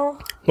you know?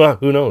 Well,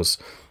 who knows?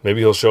 Maybe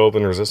he'll show up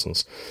in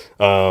Resistance.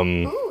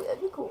 Ooh, that'd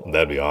be cool.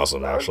 That'd be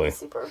awesome, actually.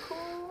 Super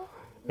cool.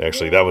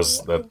 Actually,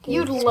 that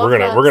You'd love we're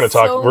gonna that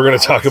talk so we're gonna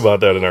much. talk about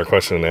that in our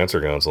question and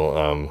answer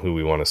council. Who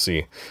we want to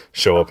see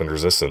show up in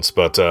Resistance,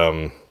 but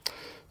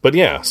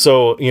yeah.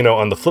 So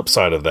on the flip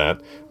side of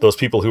that, those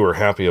people who are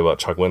happy about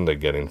Chuck Wendig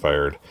getting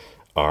fired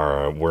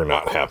were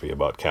not happy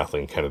about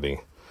Kathleen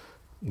Kennedy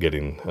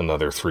getting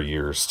another 3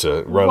 years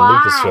to run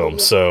Lucasfilm.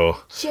 So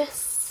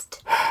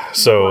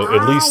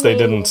at least they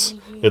didn't.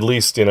 At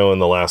least in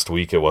the last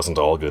week, it wasn't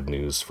all good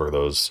news for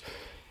those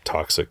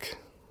toxic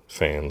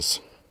fans.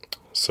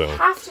 So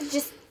Have to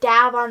just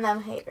dab on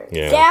them haters.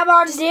 yeah, Dab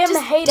on them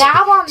haters.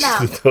 Dab on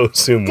them.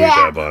 those whom we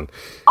dab on.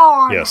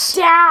 On Yes.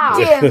 dab.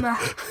 Them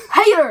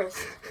haters.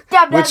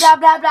 Dab, dab,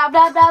 dab, dab, dab,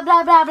 dab, dab,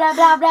 dab, dab, dab,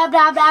 dab, dab,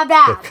 dab, dab,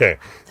 dab. Okay,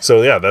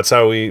 so yeah, that's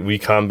how we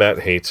combat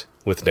hate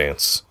with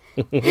dance.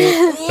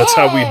 That's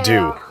how we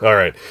do. All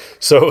right.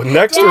 So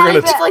next we're gonna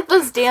It's like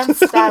those dance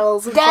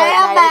battles. in Dab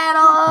Fortnite.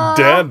 battle.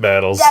 dad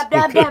battles. Dab,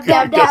 dab, dab,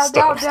 dab, dab, Stop,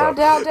 Down, stop.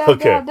 down, down,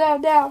 Okay. down,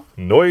 down, down.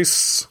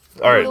 Noise.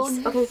 All right.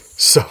 Okay.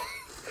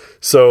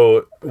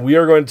 So we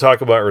are going to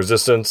talk about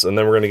Resistance, and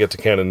then we're going to get to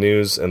canon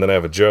news, and then I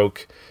have a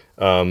joke.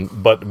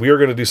 But we are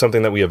going to do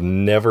something that we have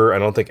never, I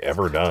don't think,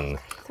 ever done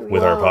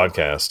with our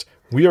podcast.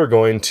 We are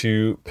going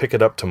to pick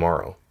it up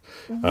tomorrow.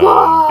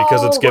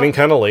 Because it's getting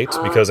kind of late,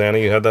 because Anna,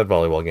 you had that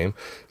volleyball game.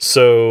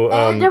 So,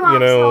 and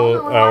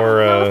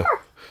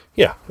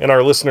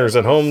our listeners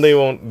at home, they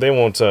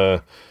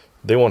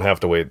won't have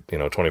to wait,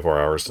 24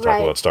 hours to talk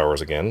Right. about Star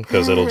Wars again,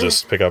 because it'll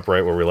just pick up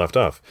right where we left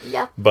off.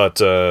 Yep. But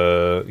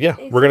we're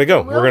gonna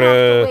go. We'll have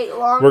to wait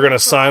longer We're gonna for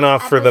sign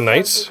off for the episodes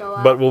night, to go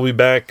out. but we'll be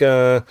back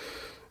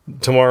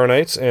tomorrow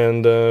night.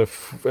 And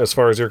as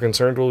far as you're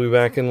concerned, we'll be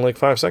back in like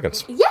 5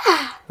 seconds. Yeah.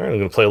 All right, I'm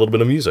gonna play a little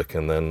bit of music,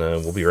 and then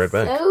we'll be right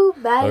back. Oh,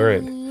 bye. All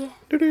right.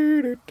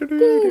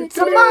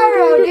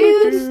 Tomorrow,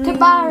 dudes.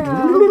 Tomorrow.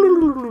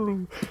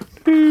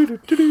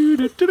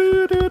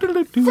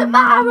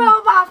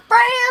 Tomorrow, my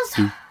friends.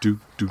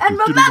 And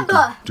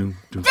remember,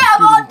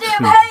 dab on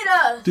them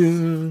haters.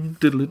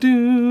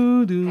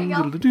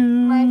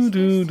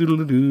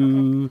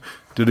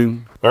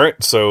 All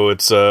right, so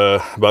it's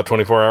about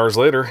 24 hours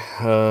later,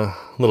 a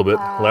little bit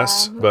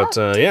less, but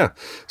yeah.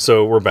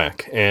 So we're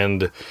back,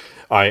 and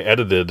I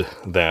edited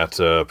that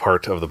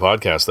part of the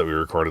podcast that we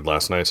recorded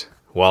last night.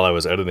 While I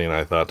was editing,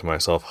 I thought to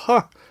myself,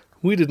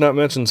 we did not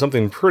mention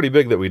something pretty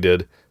big that we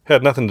did.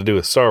 Had nothing to do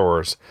with Star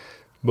Wars,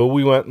 but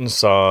we went and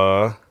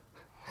saw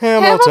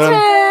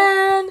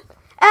Hamilton.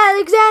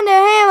 Alexander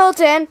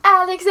Hamilton.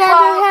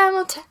 Alexander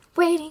Hamilton.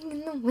 Waiting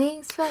in the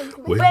wings for you.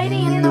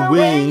 Waiting in the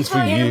wings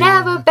for you.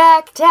 Never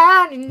back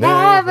down. You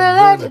never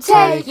learn to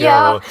take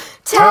your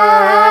time.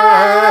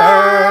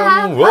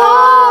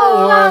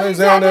 Whoa,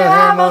 Alexander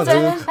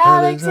Hamilton.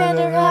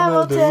 Alexander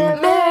Hamilton.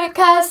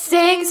 America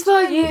sings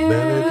for you.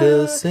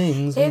 America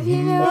sings. If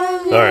you know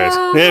All right.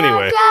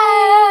 Anyway.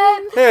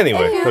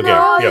 Anyway. you Okay.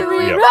 know you Yep.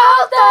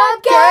 rewrote the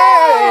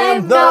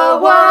game. The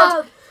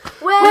world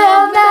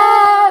will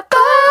never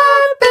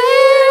be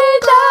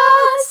the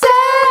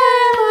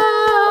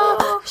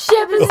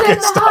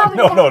Okay, stop.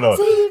 No.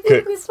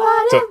 Okay.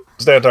 So,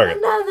 stay on target.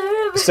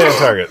 Stay on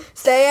target.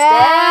 Stay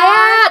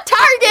at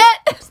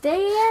Target.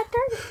 Stay at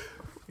Target.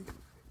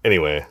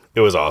 Anyway,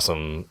 it was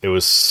awesome. It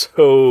was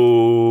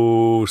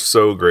so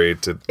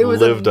great. It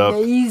lived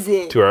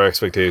amazing. up to our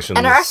expectations.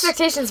 And our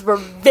expectations were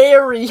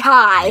very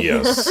high.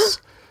 Yes.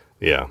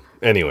 Yeah.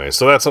 Anyway,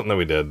 so that's something that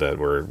we did that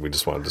we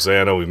just wanted to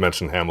say. I know we've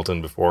mentioned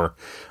Hamilton before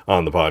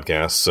on the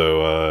podcast,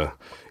 so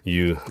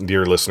you,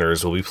 dear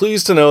listeners, will be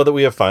pleased to know that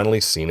we have finally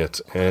seen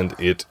it, and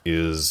it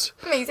is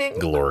Amazing.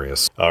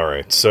 glorious. All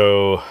right,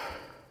 so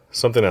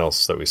something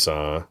else that we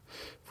saw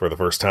for the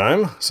first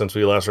time since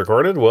we last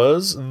recorded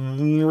was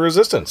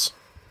Resistance.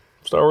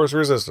 Star Wars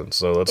Resistance.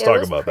 So let's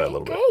talk about that a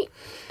little bit.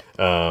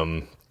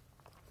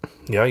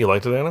 Yeah, you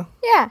liked it, Anna?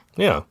 Yeah,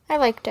 Yeah. I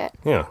liked it.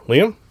 Yeah.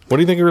 Liam, what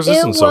do you think of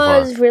Resistance so far?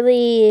 It was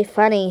really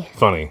funny.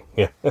 Funny.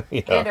 Yeah.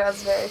 It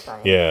was very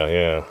funny.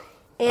 Yeah.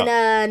 In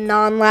a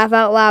non-laugh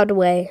out loud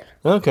way.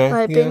 Okay.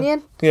 My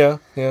opinion. Yeah.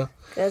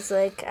 Because,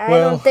 I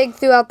don't think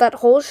throughout that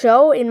whole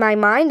show, in my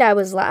mind, I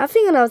was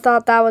laughing and I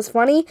thought that was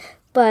funny,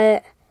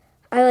 but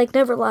I,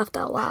 never laughed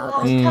out loud.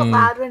 I laughed out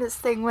loud when his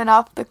thing went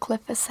off the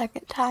cliff a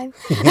second time.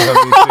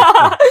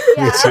 Yeah,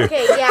 me too.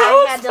 Okay,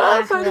 I had to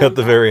laugh. At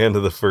the very end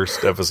of the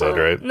first episode,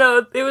 right?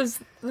 No, it was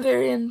the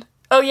very end.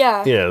 Oh,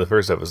 yeah. Yeah, the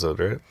first episode,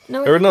 right?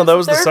 No, Or no, that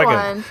was the third second.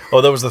 one. Oh,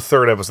 that was the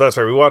third episode. That's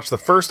right. We watched the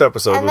first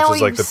episode, And which then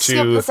was we the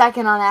skipped two. the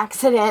second on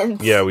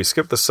accident. Yeah, we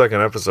skipped the second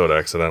episode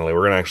accidentally.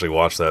 We're going to actually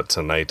watch that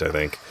tonight, I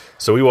think.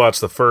 So we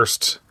watched the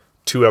first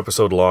 2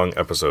 episode long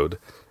episode,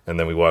 and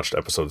then we watched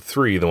episode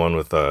 3, the one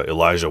with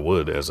Elijah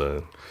Wood as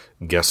a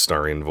guest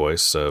starring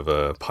voice of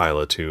a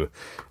pilot who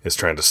is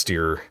trying to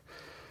steer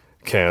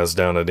Kaz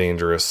down a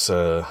dangerous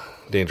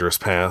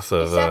path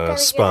of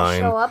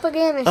spying. Show up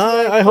again? Is she,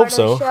 I hope part of the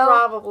so. show?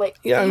 Probably.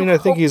 Yeah, I mean, I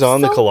think he's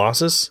on the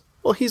Colossus.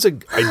 Well,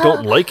 I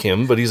don't like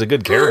him, but he's a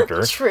good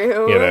character.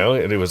 True. You know,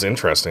 and it was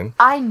interesting.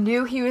 I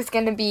knew he was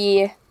going to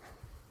be...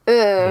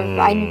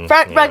 I knew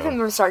right from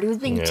the start. He was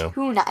being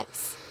too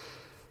nice.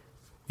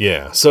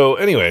 Yeah, so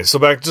anyway,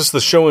 back just the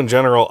show in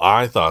general,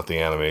 I thought the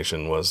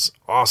animation was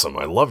awesome.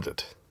 I loved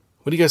it.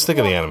 What do you guys think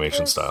of the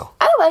animation style?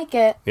 I like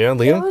it. Yeah, It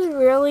Liam? was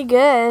really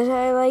good.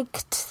 I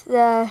liked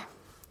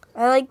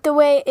the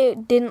way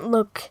it didn't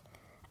look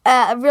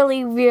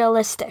really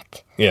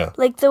realistic. Yeah.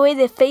 Like the way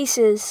the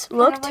faces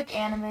looked. Kind of like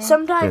anime.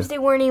 Sometimes they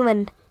weren't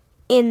even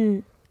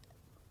in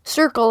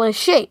circle-ish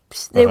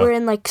shapes. They were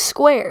in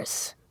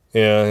squares,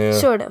 Yeah.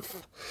 sort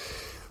of.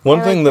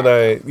 One thing that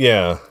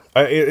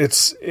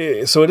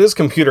so it is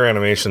computer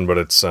animation, but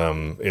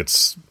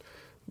it's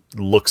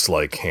looks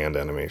like hand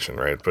animation,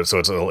 right? But so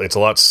it's a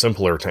lot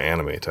simpler to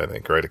animate, I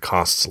think, right? It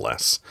costs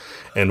less.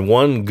 And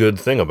one good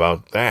thing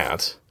about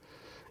that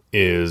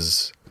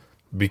is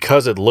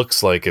because it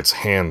looks like it's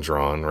hand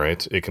drawn,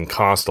 right? It can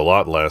cost a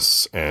lot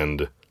less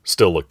and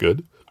still look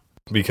good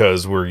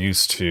because we're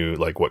used to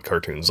what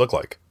cartoons look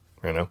like,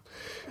 you know?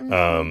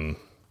 Mm-hmm.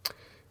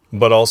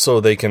 But also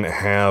they can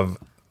have,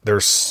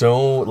 there's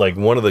so,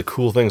 one of the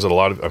cool things that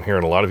I'm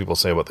hearing a lot of people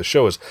say about the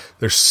show is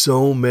there's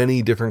so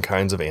many different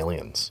kinds of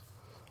aliens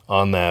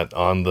on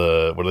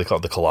the, what do they call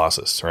it? The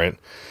Colossus, right?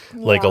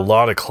 Yeah. A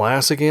lot of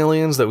classic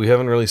aliens that we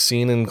haven't really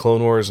seen in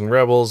Clone Wars and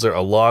Rebels. There are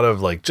a lot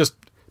of just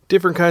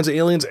different kinds of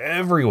aliens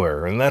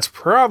everywhere. And that's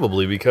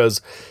probably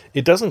because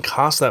it doesn't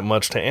cost that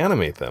much to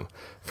animate them.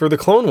 For the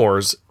Clone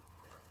Wars,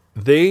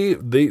 they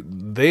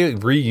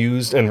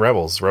reused, and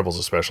Rebels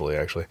especially,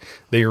 actually,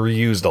 they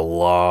reused a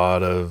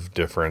lot of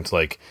different,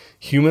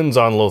 humans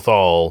on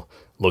Lothal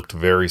looked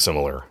very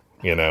similar,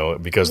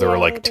 because there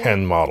were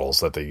 10 models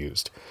that they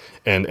used.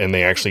 And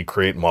they actually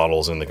create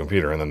models in the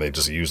computer, and then they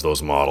just use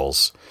those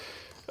models.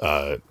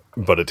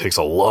 But it takes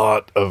a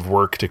lot of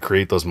work to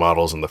create those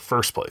models in the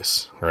first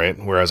place, right?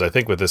 Whereas I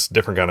think with this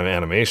different kind of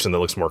animation that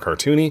looks more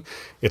cartoony,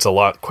 it's a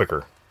lot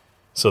quicker.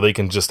 So they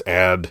can just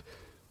add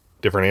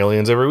different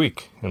aliens every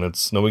week, and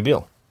it's no big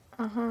deal.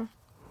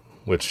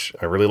 Which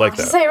I really like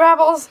that. Say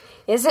Rebels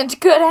isn't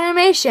good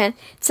animation.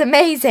 It's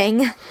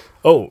amazing.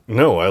 Oh,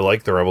 no, I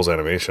like the Rebels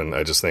animation.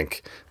 I just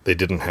think they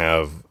didn't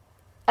have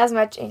As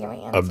much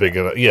aliens. a big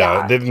enough,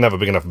 they didn't have a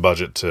big enough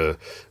budget to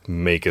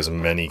make as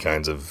many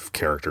kinds of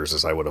characters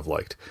as I would have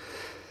liked.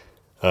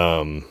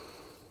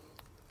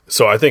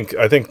 So I think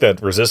that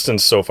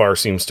Resistance so far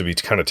seems to be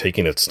kind of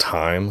taking its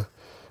time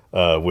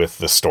with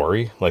the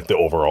story, the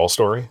overall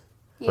story,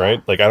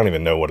 right? I don't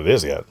even know what it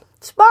is yet.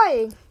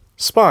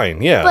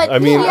 Spying, yeah. But I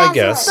mean, he I hasn't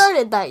guess.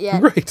 started that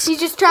yet. Right. He's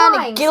just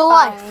trying to get a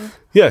life.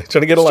 Yeah,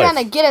 trying to get a life.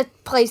 Trying to get a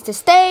place to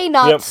stay,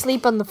 not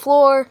sleep on the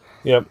floor.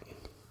 Yep.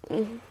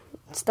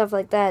 Stuff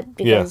like that.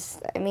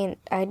 Because,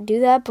 I do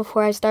that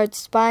before I start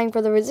spying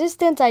for the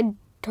Resistance. I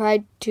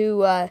tried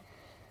to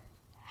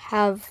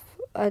have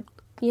a,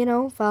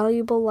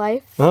 valuable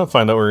life.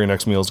 Find out where your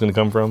next meal is going to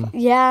come from.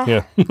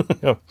 Yeah.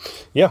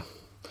 Yeah.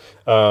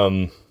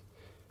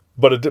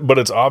 But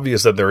it's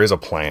obvious that there is a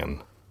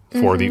plan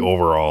for the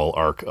overall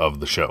arc of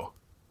the show,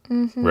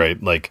 right?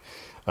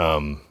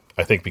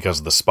 I think because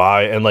of the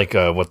spy and what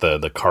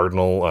the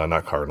Cardinal,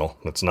 not Cardinal,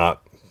 it's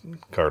not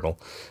Cardinal,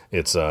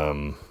 it's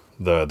the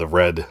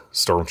red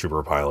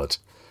Stormtrooper pilot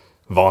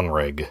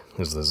Vonreg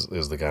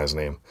is the guy's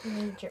name.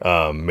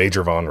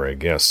 Major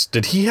Vonreg. Yes.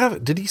 Did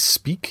he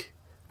speak?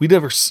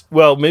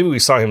 Maybe we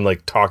saw him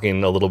like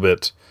talking a little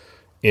bit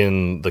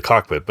in the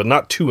cockpit, but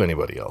not to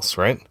anybody else,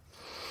 right?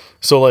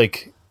 So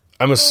like,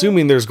 I'm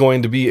assuming there's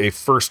going to be a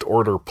First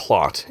Order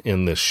plot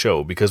in this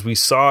show because we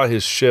saw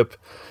his ship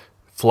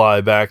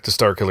fly back to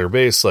Starkiller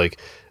Base. Like,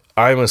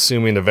 I'm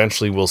assuming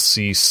eventually we'll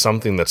see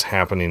something that's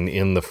happening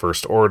in the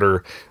First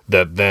Order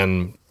that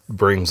then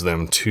brings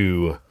them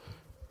to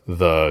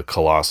the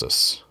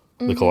Colossus.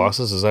 Mm-hmm. The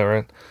Colossus, is that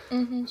right?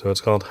 Mm-hmm. So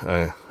it's called?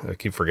 I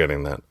keep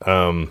forgetting that.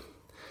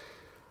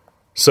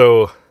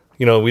 So,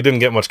 we didn't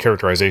get much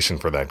characterization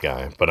for that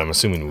guy, but I'm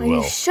assuming we will.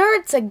 Are you sure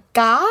it's a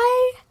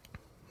guy?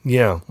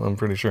 Yeah, I'm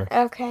pretty sure.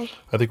 Okay.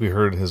 I think we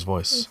heard his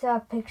voice. We saw a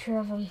picture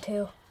of him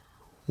too.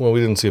 Well, we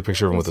didn't see a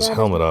picture of him with his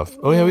helmet off.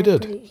 Oh, yeah, we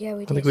did. Yeah,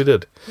 we did. I think we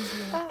did.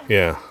 Mm-hmm.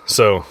 Yeah.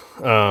 So,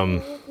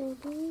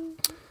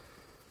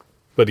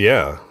 but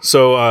yeah.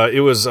 So, it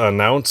was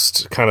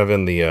announced kind of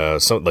in the,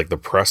 the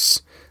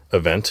press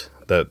event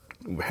that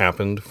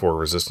happened for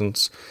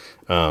Resistance,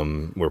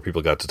 where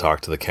people got to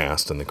talk to the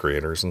cast and the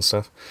creators and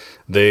stuff.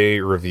 They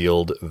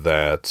revealed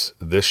that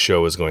this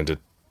show is going to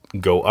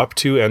go up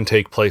to and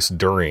take place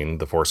during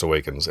The Force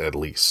Awakens, at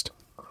least.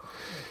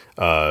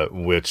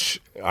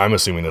 Which I'm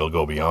assuming it'll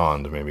go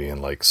beyond, maybe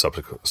in like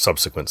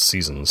subsequent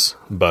seasons.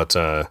 But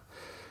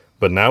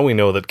now we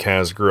know that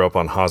Kaz grew up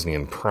on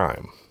Hosnian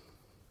Prime,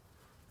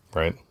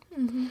 right?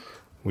 Mm-hmm.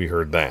 We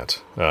heard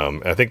that.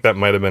 I think that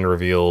might have been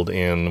revealed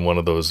in one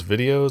of those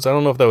videos. I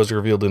don't know if that was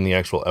revealed in the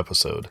actual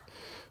episode,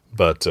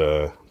 but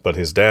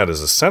his dad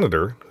is a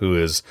senator who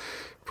is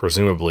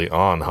presumably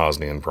on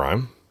Hosnian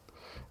Prime.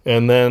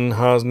 And then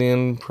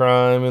Hosnian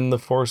Prime in The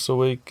Force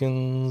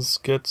Awakens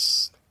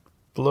gets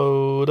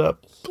blowed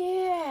up.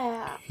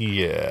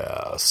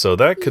 Yeah. So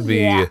that could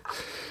be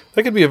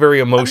a very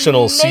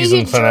emotional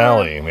season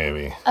finale,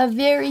 maybe. A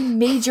very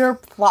major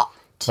plot.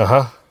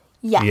 Uh-huh.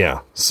 Yeah. Yeah.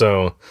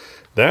 So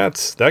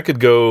that could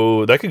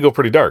go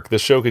pretty dark.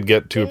 This show could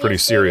get to a pretty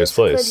serious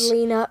place. Could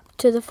lean up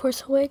to The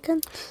Force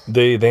Awakens.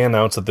 They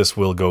announced that this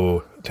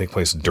will take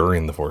place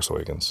during The Force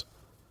Awakens.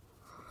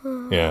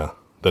 Yeah.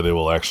 That it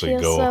will actually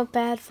Feels go. so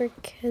bad for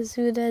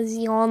Kazuda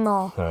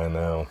Xiono. I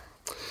know.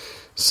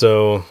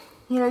 So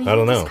You I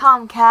don't know. Just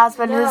call him Kaz,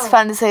 but it's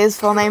fun to say his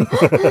full name.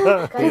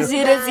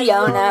 Kazuda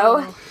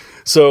Xiono.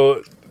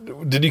 So,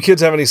 did you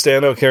kids have any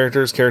standout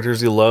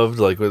characters you loved?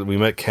 Like, we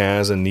met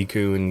Kaz and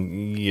Niku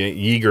and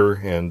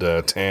Yeager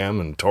and Tam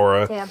and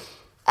Tora. Tam.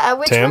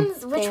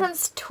 Which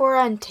one's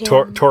Tora and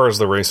Tam? Tora's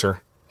the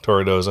racer.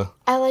 Tora Doza.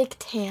 I like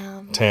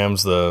Tam.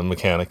 Tam's the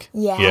mechanic.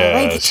 Yeah,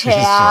 I like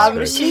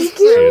Tam. She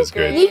is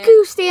great.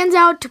 Niku stands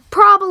out to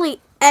probably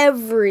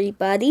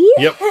everybody.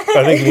 Yep.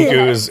 I think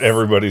Niku is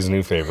everybody's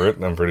new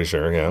favorite. I'm pretty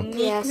sure, yeah.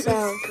 Yeah,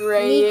 so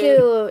Great.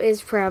 Niku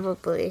is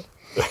probably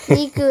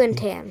Niku and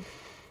Tam.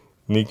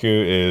 Niku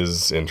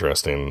is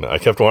interesting. I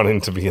kept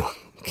wanting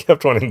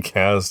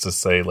Kaz to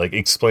say, like,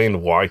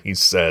 explain why he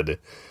said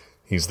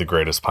he's the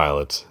greatest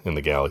pilot in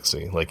the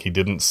galaxy. Like, he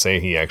didn't say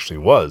he actually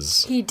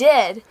was. He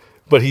did.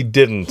 But he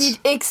didn't. He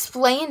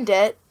explained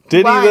it.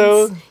 Did once. he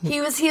though? He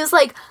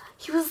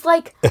was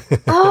like,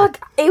 ugh,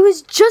 it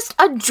was just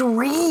a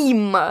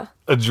dream. A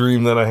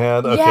dream that I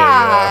had? Okay,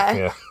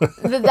 Yeah.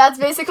 yeah. That's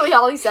basically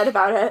all he said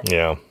about it.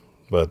 Yeah.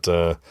 But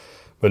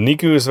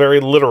Niku is very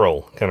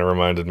literal. Kind of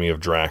reminded me of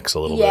Drax a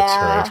little bit,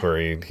 right? Where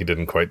he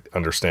didn't quite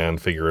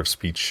understand figure of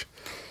speech.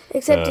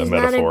 Except he's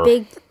metaphor. not a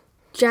big,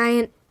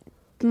 giant,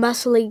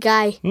 muscly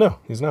guy. No,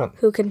 he's not.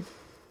 Who can...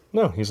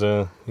 No, he's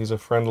a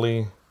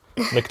friendly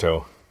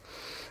Nikto.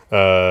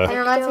 It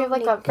reminds me of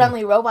like a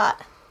friendly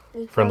robot.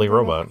 Friendly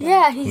robot.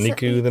 Yeah, he's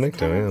Niku the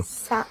Nikto,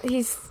 yeah.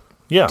 He's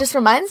Yeah. just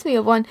reminds me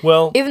of one.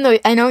 Well, Even though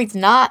I know he's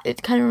not,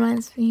 it kind of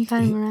reminds me. He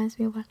kind of reminds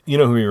me of one. you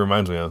know who he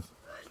reminds me of?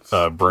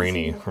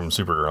 Brainy from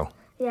Supergirl.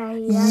 Yeah,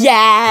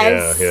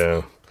 Yes.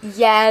 Yeah.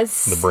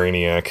 Yes. The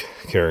Brainiac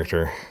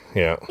character.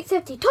 Yeah.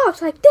 Except he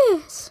talks like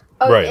this.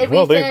 Oh, Right. And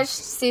Well, we they- finished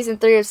season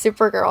 3 of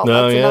Supergirl.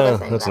 No, That's yeah, another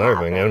thing. that's that another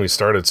thing. happened. And we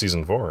started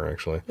season 4,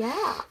 actually.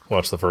 Yeah.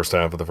 Watched the first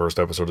half of the first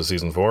episode of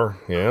season 4.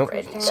 Yeah.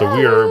 Great. So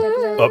we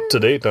are up to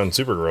date on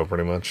Supergirl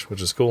pretty much,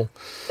 which is cool.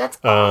 That's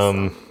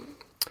awesome.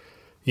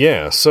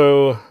 Yeah,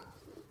 so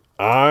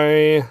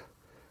I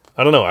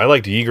don't know. I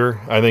liked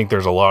Yeager. I think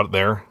there's a lot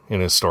there in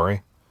his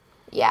story.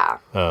 Yeah.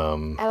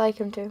 I like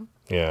him too.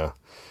 Yeah.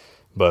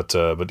 But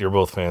you're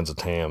both fans of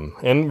Tam.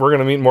 And we're going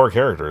to meet more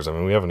characters. I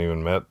mean, we haven't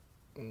even met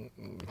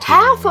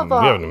Half of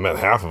them. We haven't met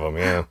half of them,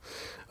 yeah.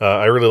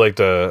 I really liked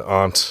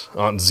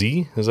Aunt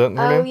Z. Is that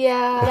her name? Oh,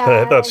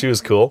 yeah. I thought she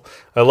was cool.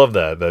 I love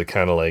that. That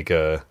kind of like,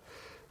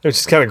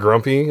 she's kind of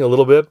grumpy a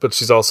little bit, but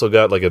she's also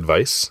got like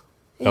advice.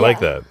 I like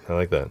that.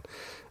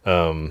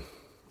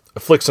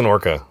 Flix and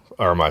Orca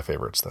are my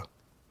favorites, though.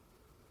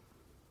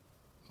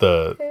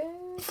 The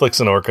Flix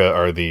and Orca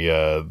are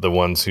the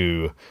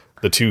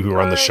two who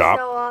run the shop.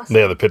 so awesome.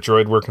 They have the pit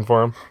droid working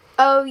for them.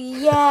 Oh,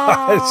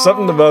 yeah. It's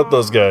something about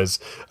those guys.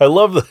 I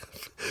love the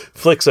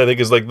Flix. I think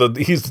is like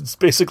he's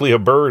basically a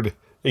bird.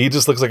 He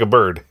just looks like a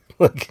bird.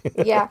 Like,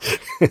 Yeah.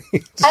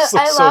 it's just,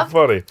 like, I so love-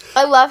 funny.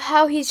 I love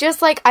how he's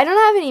just like, I don't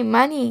have any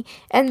money,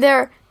 and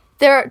they're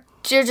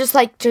just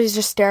like,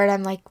 just stare at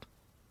him like,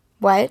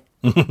 what?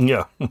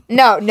 Yeah.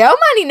 No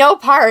money, no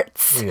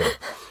parts. Yeah.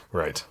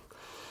 Right.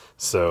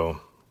 So,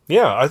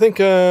 yeah, I think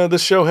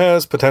this show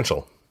has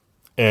potential.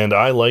 And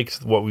I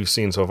liked what we've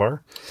seen so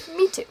far.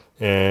 Me too.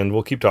 And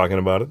we'll keep talking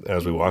about it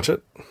as we watch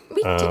it.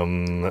 Me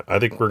too. I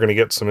think we're going to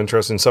get some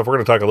interesting stuff. We're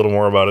going to talk a little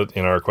more about it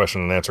in our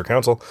question and answer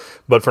council.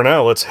 But for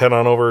now, let's head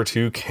on over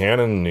to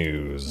Canon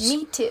News.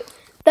 Me too.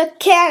 The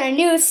Canon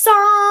News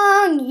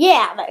song,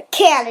 yeah. The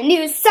Canon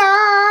News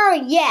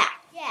song, yeah.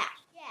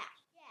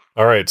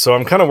 All right, so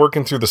I'm kind of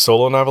working through the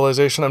solo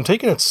novelization. I'm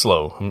taking it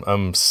slow.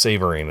 I'm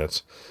savoring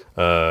it.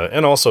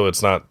 And also,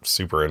 it's not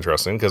super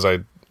interesting because I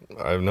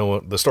know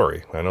the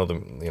story. I know how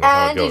it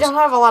And goes. you don't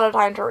have a lot of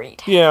time to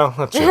read. Yeah,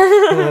 that's it.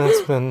 Yeah,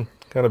 it's been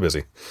kind of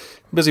busy.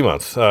 Busy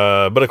month.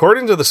 But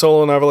according to the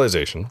solo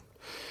novelization,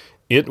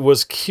 it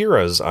was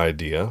Kira's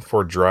idea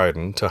for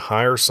Dryden to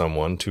hire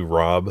someone to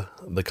rob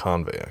the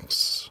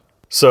Convex.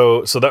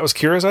 So that was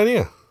Kira's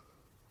idea,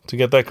 to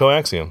get that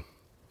coaxium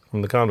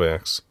from the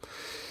Convex.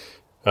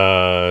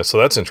 So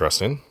that's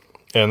interesting.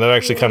 And that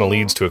actually kind of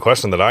leads to a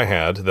question that I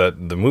had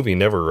that the movie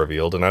never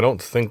revealed, and I don't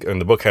think,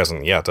 and the book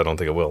hasn't yet, I don't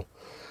think it will.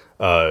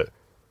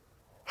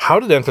 How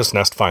did Enfys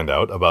Nest find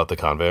out about the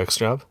Convex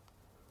job?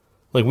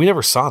 Like, we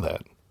never saw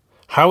that.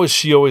 How is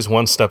she always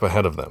one step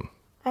ahead of them?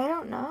 I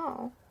don't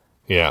know.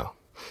 Yeah.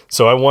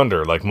 So I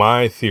wonder, like,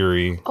 my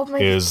theory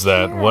maybe is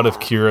that what if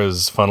Kira.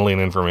 Kira's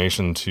funneling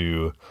information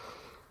to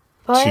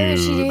Why did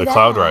she do the that?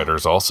 Cloud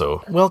Riders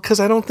also? Well, because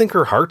I don't think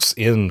her heart's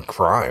in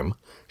crime.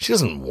 She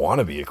doesn't want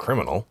to be a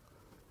criminal.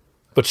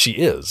 But she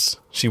is.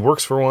 She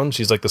works for one.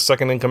 She's like the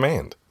second in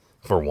command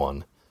for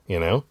one, you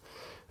know?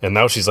 And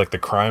now she's like the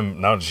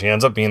crime, now she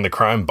ends up being the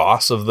crime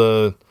boss of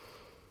the,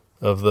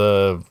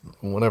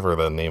 whatever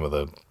the name of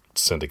the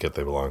syndicate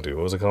they belong to.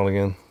 What was it called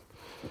again?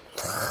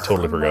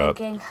 Totally forgot.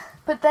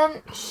 But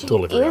then she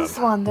Totally is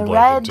forgot. one, the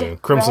Blanked red. too.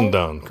 Crimson right?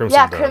 Dawn.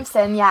 Yeah, Dawn.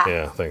 Crimson, yeah.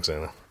 Yeah, thanks,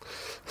 Anna.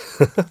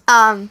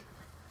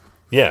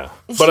 Yeah,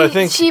 but I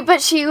think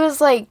she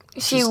was like,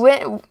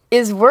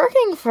 is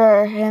working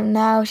for him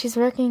now. She's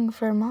working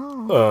for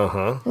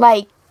Mom.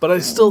 Like, But I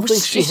still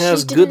think she she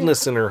has didn't-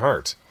 goodness in her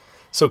heart.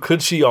 So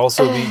could she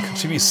also be? Could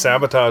she be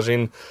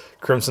sabotaging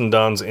Crimson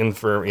Dawn's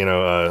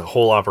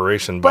whole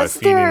operation by Was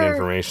feeding there-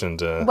 information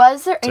to?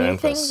 was there to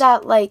anything Enfys?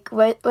 that like,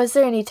 was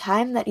there any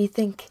time that you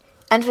think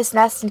Enfys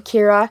Nest and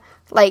Kira,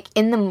 like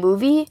in the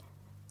movie,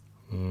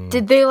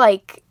 did they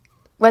like?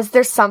 Was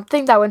there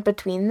something that went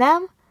between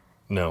them?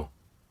 No,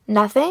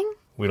 Nothing.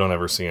 we don't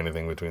ever see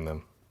anything between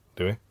them,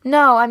 do we?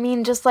 No, I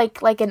mean just like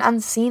an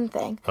unseen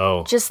thing.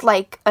 Oh, Just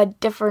like a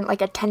different,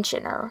 like a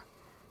tension or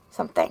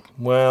something.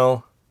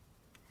 well,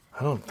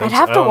 I don't think I'd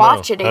have so. I to don't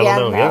watch know. it I don't again,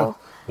 know, yeah. though.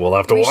 We'll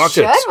have to We watch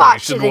should it.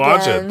 watch We should it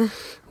watch again.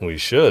 it. We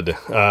should.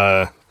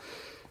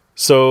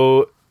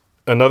 So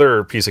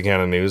another piece of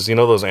canon news. You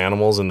know those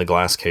animals in the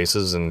glass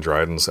cases in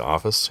Dryden's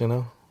office? You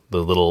know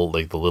the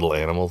little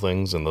animal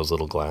things in those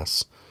little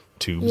glass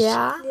tubes.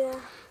 Yeah.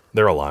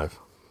 They're alive.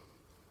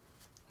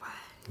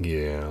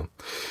 Yeah.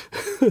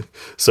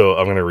 So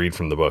I'm going to read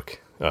from the book.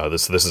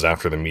 This is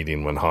after the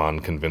meeting when Han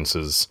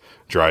convinces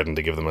Dryden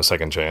to give them a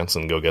second chance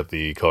and go get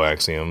the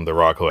coaxium, the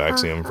raw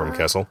coaxium from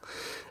Kessel.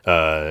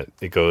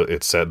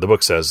 The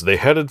book says, they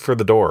headed for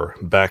the door,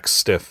 back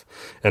stiff,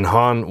 and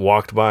Han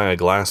walked by a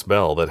glass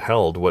bell that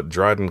held what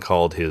Dryden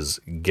called his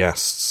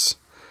guests.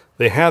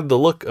 They had the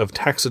look of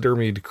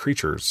taxidermied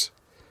creatures.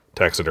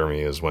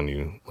 Taxidermy is when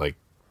you, like,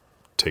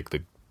 take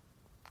the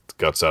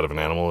guts out of an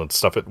animal and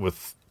stuff it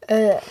with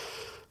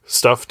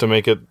stuff to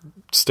make it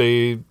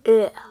stay,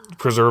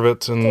 preserve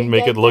it, and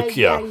make it look,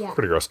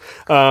 pretty gross.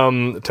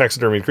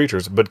 Taxidermied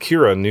creatures, but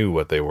Kira knew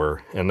what they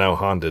were, and now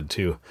Han did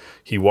too.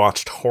 He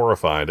watched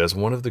horrified as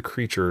one of the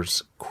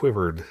creatures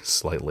quivered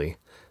slightly,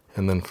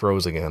 and then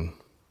froze again.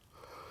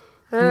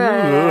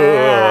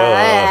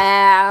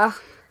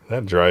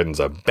 That Dryden's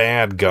a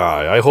bad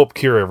guy. I hope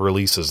Kira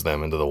releases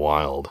them into the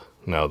wild.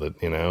 Now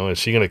that, is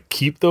she going to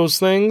keep those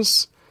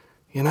things?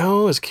 Is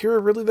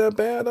Kira really that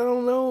bad? I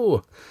don't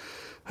know.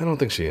 I don't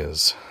think she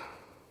is.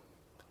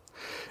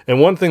 And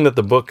one thing that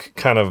the book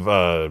kind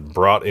of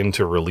brought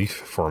into relief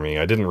for me,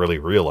 I didn't really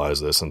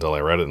realize this until I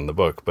read it in the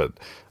book, but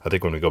I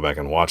think when we go back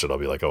and watch it, I'll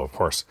be like, oh, of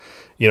course.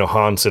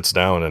 Han sits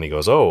down and he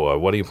goes, oh,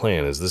 what are you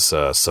playing? Is this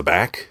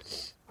sabacc?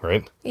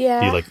 Right?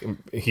 Yeah.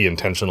 He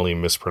intentionally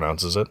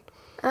mispronounces it.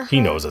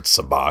 He knows it's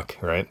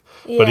sabacc, right?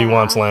 But he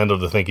wants Lando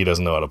to think he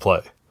doesn't know how to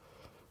play.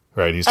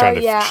 Right? He's trying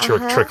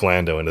to trick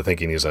Lando into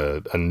thinking he's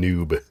a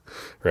noob,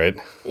 right?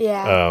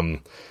 Yeah.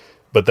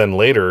 But then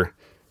later,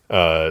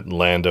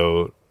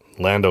 Lando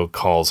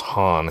calls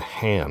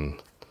Han.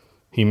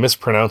 He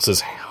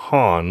mispronounces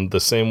Han the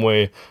same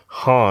way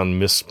Han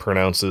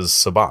mispronounces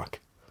sabacc.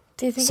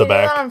 Do you think he did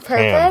that on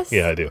purpose?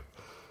 Yeah, I do.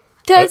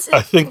 I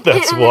think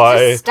that's and it why.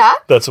 just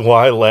stuck? That's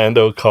why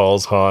Lando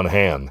calls Han.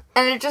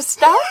 And it just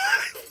stuck?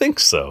 I think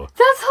so.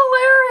 That's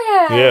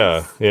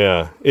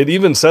Yeah. It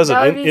even says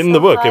That it would be in so the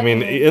book. I funny.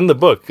 mean, in the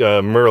book,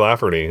 Mur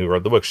Lafferty, who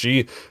wrote the book,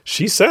 she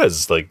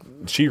says, like,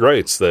 she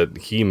writes that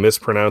he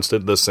mispronounced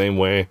it the same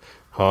way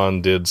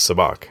Han did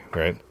Sabak,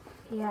 right?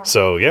 Yeah.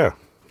 So, yeah,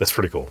 that's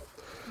pretty cool.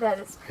 That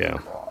is Yeah.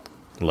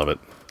 Love it.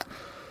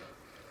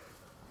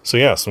 So,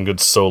 yeah, some good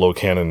solo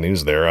canon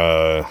news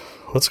there.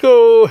 Let's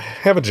go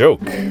have a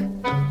joke.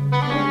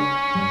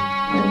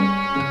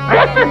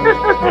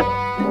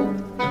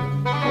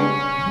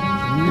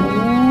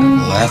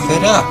 Laugh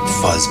it up,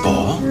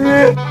 fuzzball.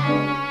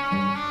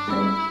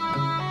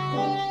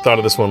 Thought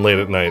of this one late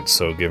at night,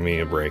 so give me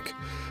a break.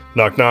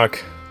 Knock,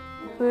 knock.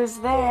 Who's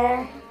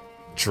there?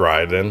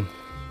 Dryden.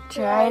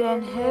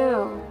 Dryden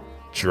who?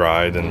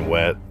 Dried and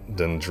wet,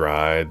 then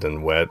dried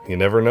and wet. You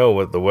never know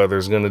what the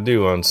weather's gonna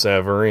do on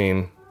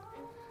Savarine.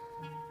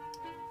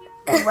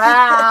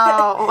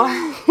 Wow.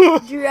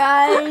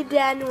 Dried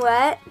and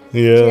wet.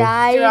 Yeah.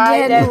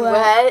 Dried and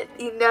wet.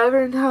 You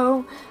never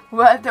know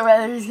what the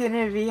weather's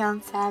gonna be on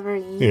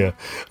Savarine. Yeah.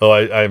 Oh,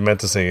 I meant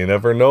to say, you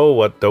never know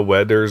what the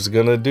weather's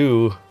gonna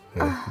do.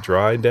 Yeah.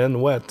 Dried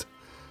and wet.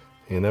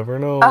 You never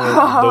know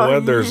what the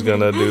weather's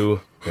gonna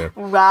do. Yeah.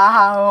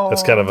 Wow.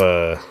 That's kind of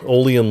a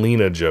Oli and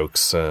Lena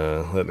jokes.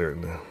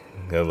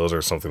 Those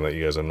are something that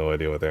you guys have no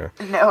idea what they are.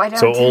 No, I don't.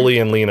 So Oli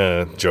and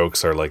Lena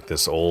jokes are like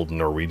this old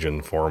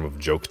Norwegian form of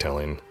joke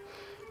telling.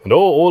 And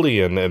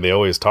Oli, and they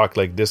always talk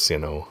like this, you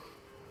know.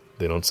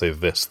 They don't say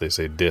this, they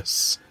say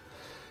dis.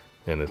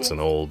 And it's an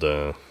old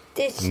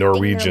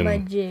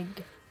Norwegian.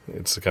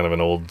 It's kind of an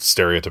old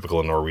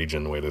stereotypical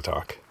Norwegian way to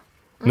talk.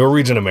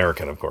 Norwegian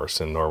American, of course.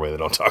 In Norway, they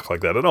don't talk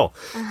like that at all.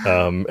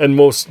 And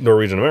most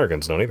Norwegian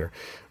Americans don't either.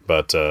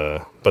 But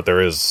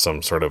there is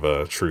some sort of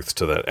a truth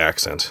to that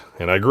accent.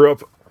 And I grew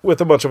up with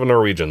a bunch of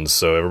Norwegians,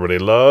 so everybody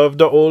loved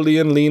the Oli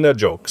and Lena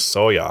jokes.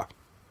 Oh, yeah.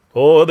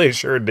 Oh, they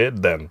sure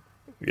did then.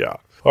 Yeah.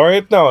 All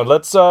right, now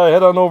let's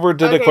head on over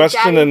to the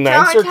question and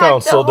answer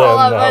council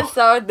then.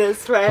 Episode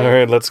this way. All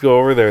right, let's go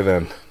over there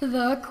then.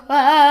 The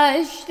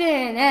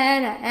question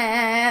and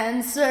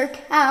answer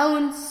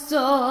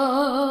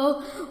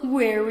council,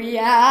 where we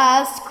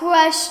ask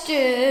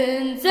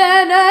questions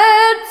and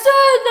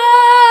answer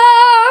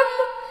them.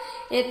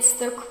 It's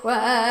the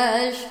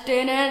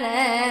question and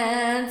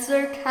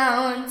answer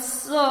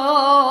council.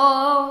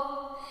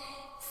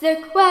 It's the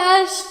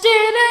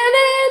question and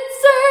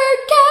answer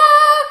council.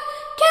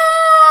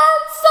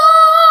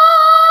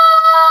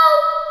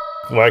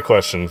 My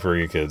question for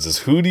you kids is,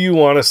 who do you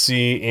want to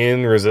see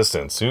in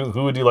Resistance?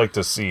 Who would you like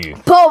to see?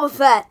 Boba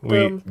Fett.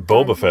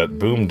 Boba Fett,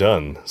 boom,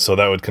 done. So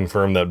that would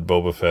confirm that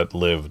Boba Fett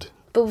lived.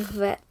 Boba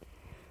Fett.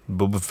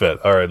 Boba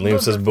Fett. All right,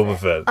 Liam says Boba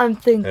Fett. I'm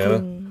thinking.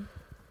 Anna?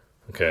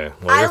 Okay.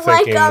 Well, I you're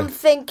like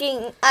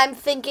thinking... I'm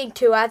thinking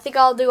too. I think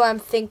I'll do I'm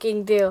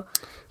thinking too.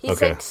 He's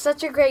Okay. like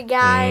such a great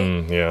guy.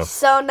 Yeah.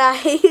 So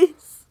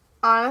nice.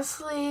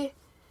 Honestly,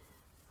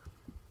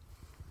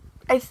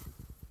 I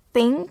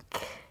think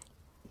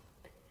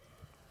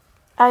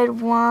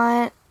I'd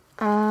want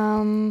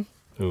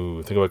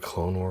Ooh, think about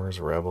Clone Wars,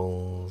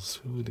 Rebels.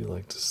 Who would you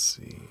like to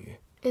see?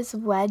 is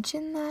Wedge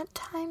in that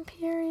time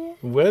period?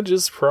 Wedge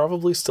is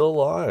probably still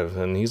alive,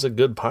 and he's a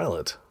good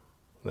pilot.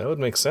 That would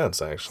make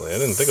sense, actually. I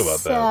didn't think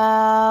about that.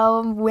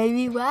 So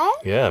maybe Wedge?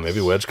 Yeah,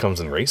 maybe Wedge comes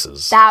and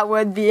races. That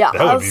would be awesome.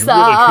 That would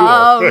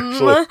be really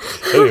cool, actually.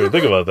 I didn't even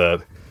think about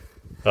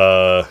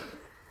that.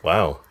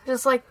 Wow.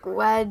 Just like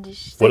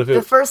Wedge. What Like if it-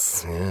 the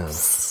first Yeah.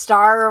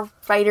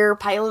 starfighter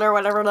pilot or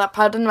whatever that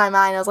popped in my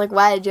mind. I was like,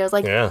 Wedge. I was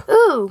like, Yeah.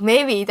 ooh,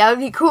 maybe. That would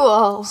be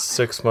cool.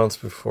 6 months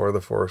before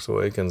The Force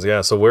Awakens. Yeah,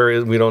 so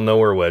we don't know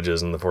where Wedge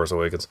is in The Force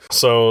Awakens.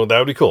 So that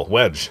would be cool.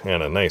 Wedge,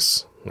 Anna,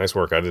 nice. Nice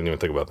work. I didn't even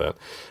think about that.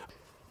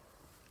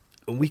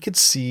 We could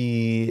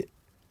see...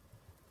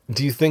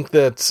 Do you think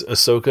that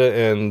Ahsoka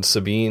and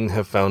Sabine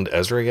have found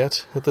Ezra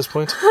yet at this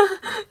point? So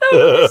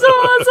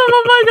awesome.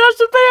 Oh my gosh,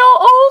 did they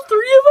all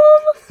three of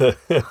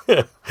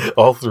them?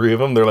 All three of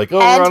them? They're like, oh,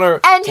 we're on our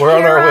way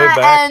Hera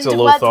back to and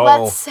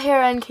Lothal. What's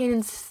Hera and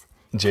Kanan's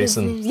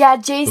Jason. Yeah,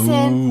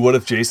 Jason. Ooh, what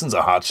if Jason's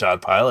a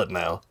hotshot pilot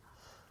now?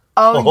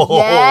 Oh,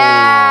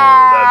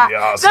 yeah. That'd be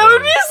awesome. That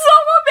would be so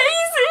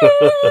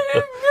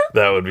amazing.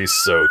 That would be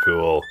so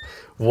cool.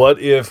 What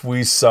if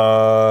we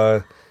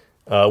saw...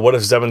 what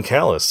if Zeb and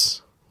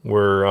Callus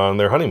were on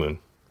their honeymoon?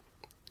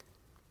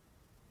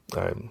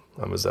 I'm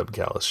a Zeb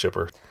Callus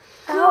shipper.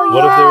 Oh,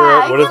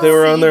 What if they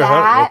were on their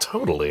honeymoon? Well, hunt?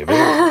 totally.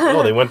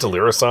 They went to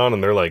Lyrasan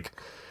and they're like...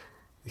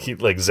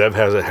 Zeb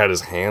had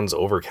his hands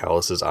over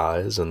Callus's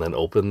eyes and then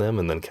opened them,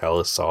 and then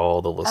Callus saw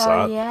all the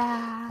Lasat. Oh,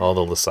 yeah. All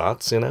the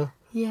Lasats, you know?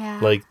 Yeah.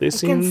 Like, they I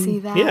seem... can see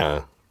that.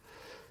 Yeah.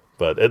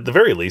 But at the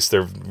very least,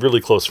 they're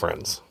really close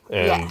friends.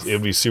 And Yes. it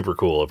would be super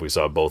cool if we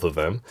saw both of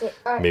them.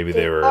 Maybe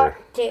They are.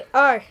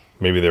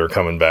 Maybe they were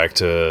coming back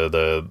to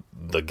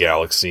the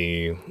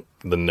galaxy,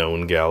 the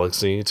known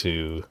galaxy,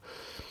 to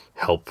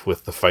help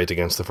with the fight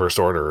against the First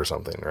Order or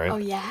something, right? Oh,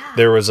 yeah.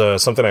 There was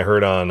something I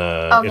heard on...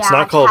 it's yeah,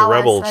 not called Callus,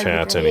 Rebel that'd be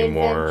Chat great.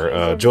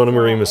 anymore. Jonah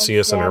Marie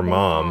Macias and her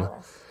mom...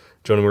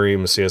 Jonah Marie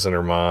Macias and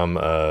her mom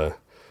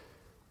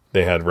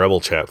they had Rebel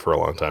Chat for a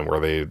long time where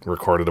they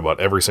recorded about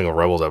every single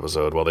Rebels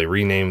episode. Well, they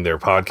renamed their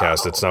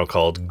podcast. It's now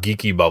called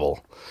Geeky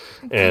Bubble.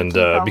 And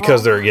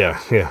because they're,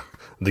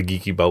 the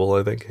Geeky Bubble,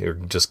 I think, or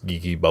just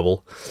Geeky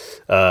Bubble.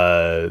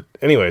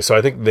 Anyway, so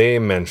I think they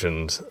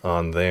mentioned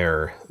on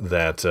there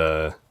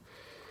that,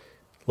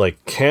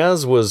 like,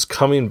 Kaz was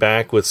coming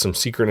back with some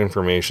secret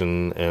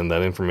information, and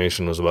that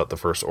information was about the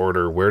First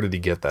Order. Where did he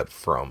get that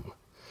from?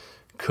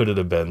 Could it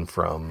have been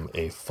from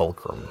a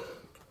Fulcrum?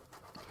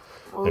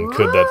 And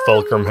could that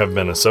Fulcrum have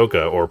been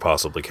Ahsoka or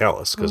possibly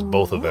Kallus? Because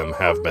both of them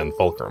have been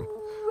Fulcrum.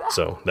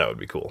 So that would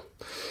be cool.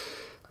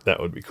 That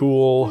would be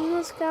cool. When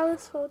was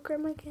Kallus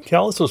Fulcrum again?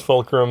 Kallus was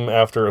Fulcrum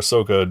after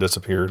Ahsoka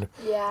disappeared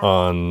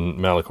on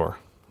Malachor.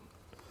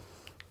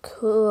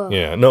 Cool.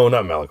 Yeah, no,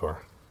 not Malachor.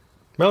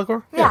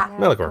 Malachor? Yeah.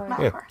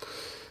 Malachor.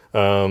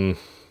 Yeah.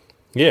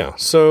 Yeah,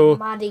 so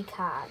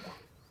Madikad.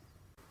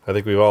 I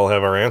think we all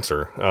have our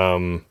answer.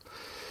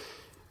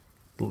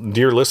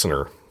 Dear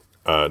listener,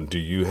 do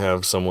you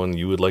have someone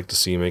you would like to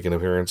see make an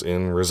appearance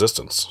in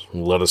Resistance?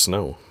 Let us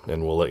know,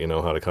 and we'll let you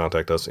know how to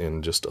contact us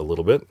in just a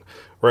little bit,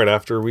 right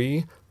after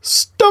we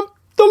stump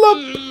the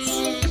lump.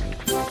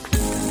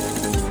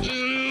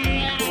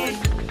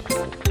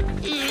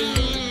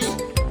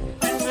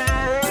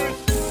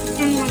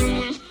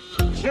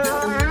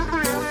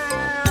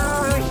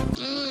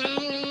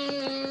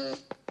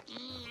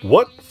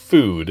 What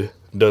food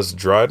does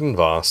Dryden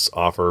Voss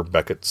offer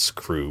Beckett's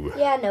crew?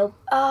 Yeah, nope.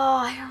 Oh,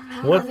 I don't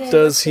remember. What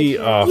does he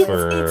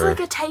offer? It's like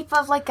a type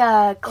of like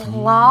a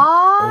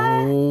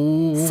claw,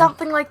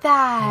 something like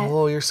that.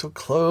 Oh, you're so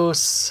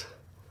close.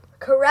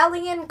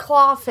 Corellian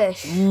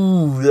clawfish.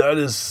 Ooh, that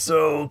is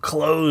so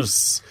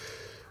close.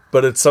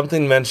 But it's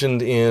something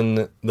mentioned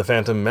in The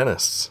Phantom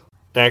Menace.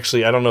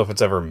 Actually, I don't know if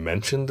it's ever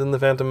mentioned in The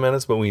Phantom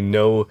Menace, but we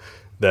know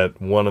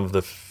that one of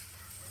the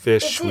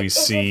fish we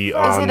see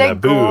on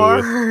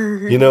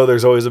Naboo, you know,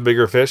 there's always a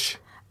bigger fish.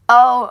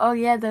 Oh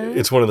yeah, there is.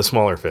 It's one of the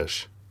smaller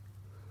fish.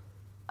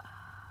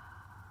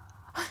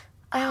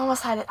 I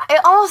almost had it.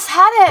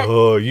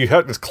 Oh, you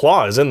had this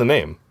claw is in the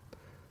name.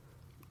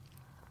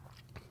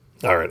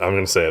 All right, I'm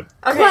going to say it.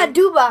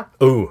 Kladuba.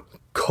 Ooh,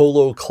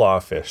 Colo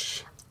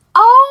clawfish.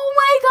 Oh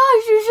my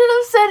gosh, you should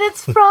have said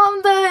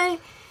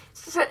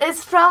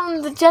it's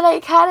from the Jedi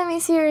Academy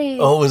series.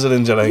 Oh, is it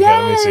in Jedi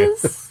Academy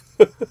series? Yes.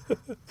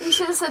 You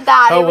should have said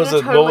that. How was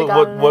it? Totally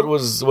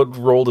What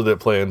role did it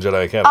play in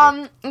Jedi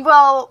Academy?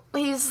 Well,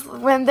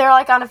 when they're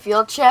like on a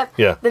field trip.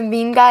 Yeah. The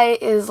mean guy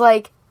is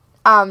like,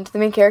 to the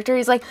main character,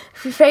 he's like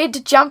afraid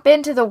to jump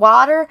into the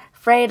water,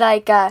 afraid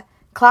like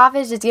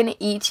clawfish is gonna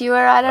eat you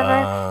or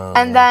whatever.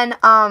 And then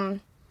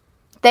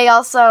they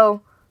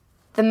also,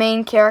 the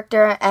main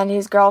character and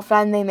his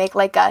girlfriend, they make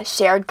like a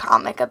shared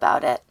comic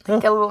about it,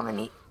 like a little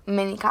mini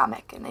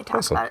comic, and they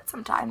talk about it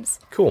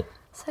sometimes. Cool.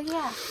 So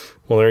yeah.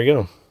 Well, there you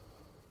go.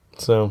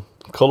 So,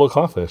 Colo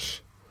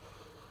clawfish,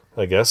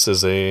 I guess,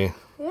 is a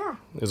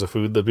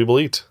food that people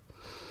eat.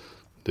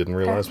 Didn't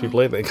realize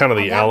people ate it. Kind of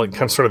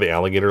sort of the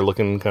alligator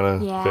looking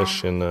kind of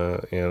fish in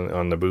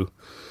on Naboo.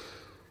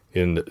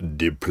 In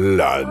the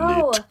planet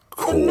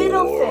core. The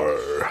middle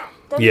fish.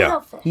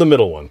 Middle fish. The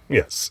middle one.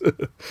 Yes,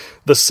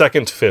 the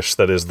second fish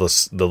that is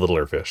the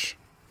littler fish.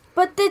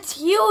 But it's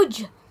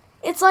huge.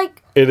 It's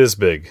like it is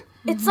big.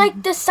 It's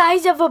like the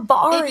size of a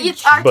barge.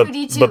 It's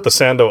R2-D2. But the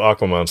Sando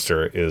Aqua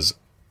Monster is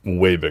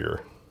way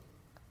bigger.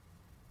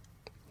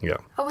 Yeah.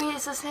 Oh wait,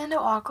 is the Sando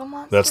Aqua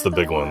Monster? That's the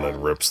big one that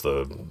rips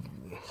the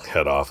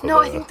head off of No,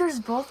 I think there's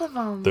both of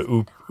them. the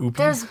oopie.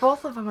 There's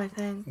both of them, I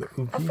think.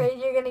 Afraid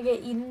you're gonna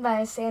get eaten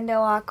by a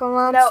Sando Aqua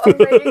Monster? No, I'm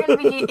afraid you're gonna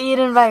be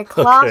eaten by a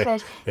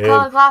clawfish. Okay.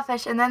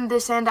 Clawfish, and then the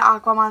Sando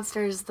Aqua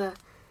Monster is the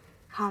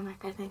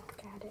comic, I think.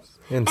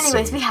 Insane.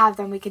 Anyways, we have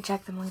them. We can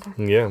check them later.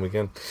 Yeah, we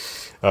can.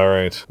 All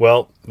right.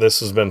 Well, this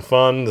has been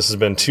fun. This has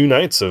been 2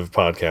 nights of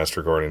podcast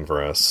recording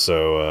for us.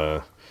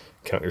 So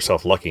count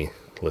yourself lucky,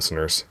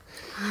 listeners.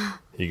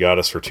 You got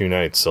us for 2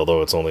 nights,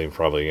 although it's only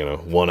probably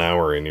 1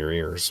 hour in your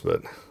ears,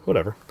 but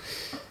whatever.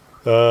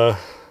 But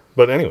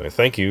anyway,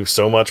 thank you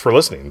so much for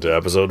listening to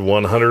episode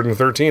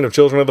 113 of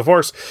Children of the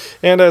Force.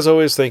 And as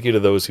always, thank you to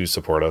those who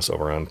support us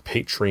over on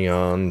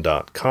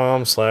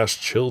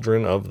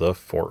patreon.com/Children of the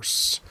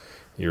Force.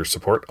 Your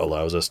support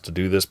allows us to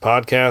do this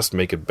podcast,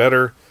 make it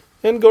better,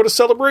 and go to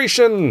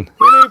Celebration in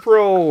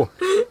April.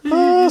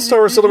 Star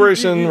Wars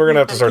Celebration. We're going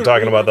to have to start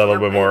talking about that a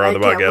little bit more on the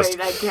podcast.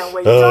 I can't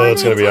wait. Oh,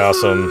 it's going to be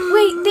awesome.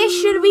 Wait, this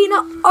should be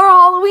our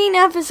Halloween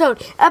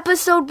episode.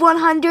 Episode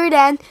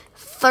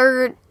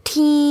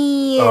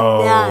 113.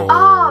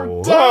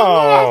 Oh, dang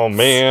Oh, it.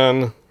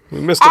 man. We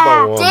missed it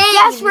by one.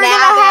 Guess we're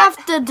gonna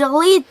have to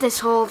delete this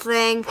whole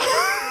thing.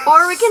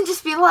 Or we can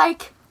just be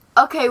like,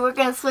 okay, we're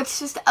going to switch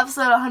just to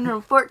episode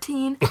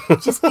 114.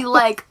 Just be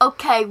like,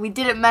 okay, we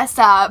didn't mess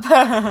up.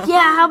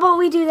 Yeah, how about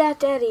we do that,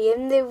 Daddy?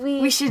 And then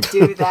We should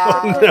do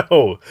that.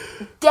 No.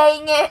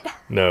 Dang it.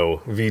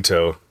 No.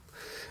 Veto.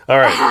 All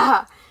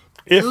right.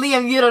 If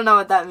Liam, you don't know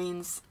what that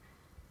means.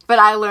 But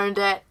I learned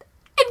it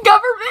in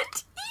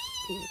government.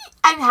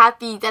 I'm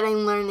happy that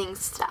I'm learning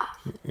stuff.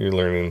 you're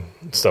learning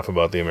stuff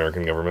about the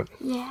American government.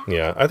 Yeah.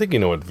 Yeah. I think you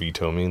know what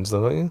veto means,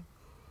 though, don't you?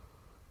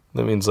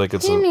 That means like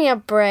it's. Give me a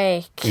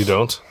break. You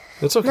don't?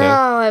 It's okay. No,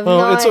 I've oh,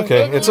 not. it's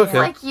okay. It It's means, okay.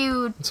 like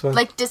you fine.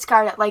 like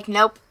discard it. Like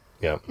nope,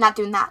 Yeah. not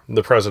doing that.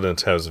 The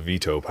president has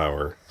veto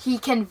power. He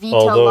can veto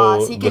Although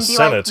laws. He can the be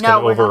Senate like, no,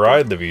 can we're not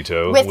override the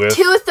veto with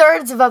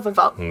 2/3 of a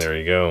vote. And there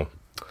you go.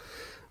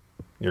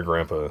 Your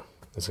grandpa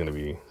is going to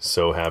be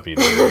so happy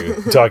to hear you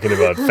talking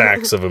about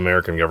facts of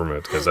American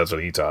government because that's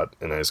what he taught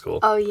in high school.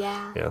 Oh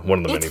yeah. Yeah,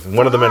 one of the It's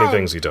many fun.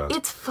 things he taught.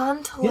 It's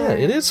fun to Yeah, learn.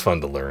 it is fun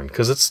to learn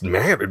because it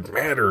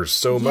matters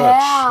so much.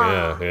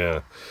 Yeah. Yeah.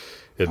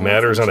 It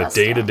matters on a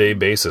interesting. day-to-day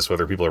basis,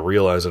 whether people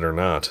realize it or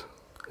not.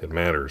 It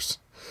matters.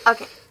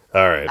 Okay.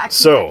 All right. Back to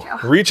So you, Joe.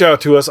 reach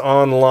out to us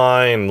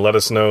online. Let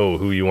us know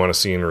who you want to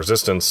see in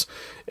Resistance.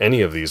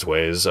 Any of these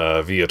ways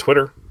via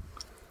Twitter.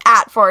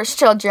 At Forest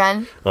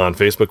Children. On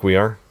Facebook, we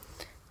are.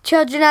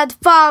 Children of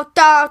the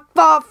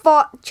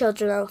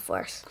Children of the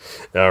Force.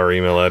 Our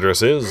email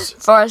address is.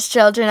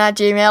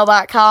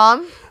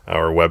 forestchildren@gmail.com.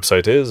 Our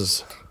website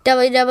is.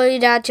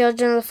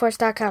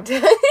 www.childrenoftheforce.com. You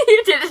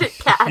did it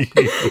again.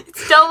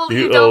 It's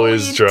You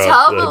always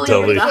drop the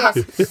W.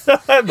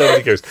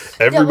 Nobody cares.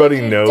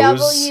 Everybody knows.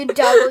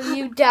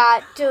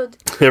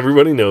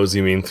 Everybody knows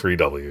you mean 3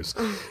 W's.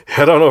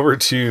 Head on over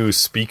to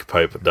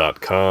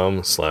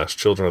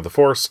speakpipe.com/Children of the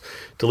Force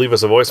to leave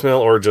us a voicemail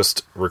or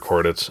just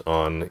record it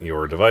on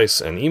your device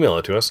and email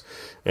it to us.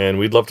 And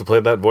we'd love to play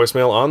that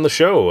voicemail on the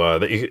show.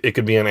 It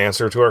could be an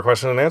answer to our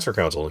question and answer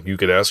council. You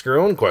could ask your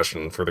own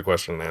question for the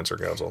question and answer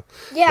council.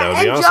 Yeah, That would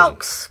be and awesome.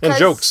 jokes, And 'cause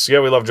jokes. Yeah,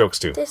 we love jokes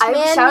too. This I have a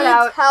man shout needs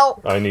out.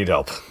 help. I need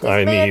help.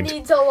 Man I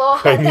needs a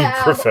lot I of need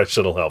help.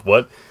 professional help.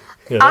 What?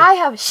 Yeah. I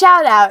have a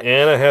shout out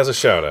Anna has a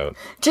shout out.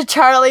 to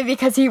Charlie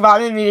because he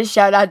wanted me to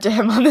shout out to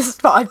him on this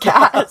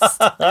podcast.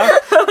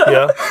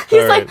 Yeah.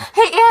 He's All like, right.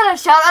 hey Anna,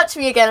 shout out to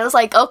me again. I was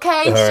like,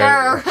 okay, All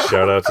sure. right.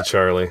 Shout out to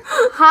Charlie.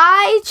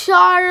 Hi,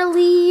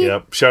 Charlie.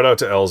 Yep. Shout out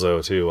to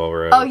Elzo too while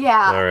we're at Oh, it.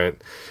 yeah. All right.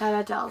 Shout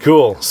out to Elsa.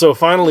 Cool. So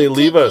finally,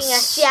 leave Taking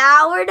us. a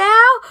shower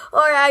now,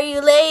 or are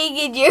you laying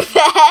in your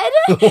bed,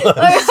 or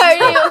are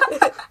you?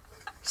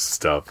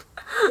 Stop.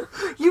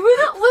 You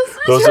wouldn't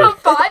listen Those to are- a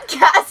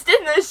podcast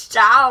in the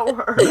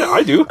shower. Yeah,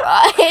 I do.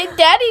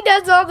 Daddy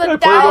does all the I play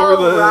it time. over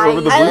the I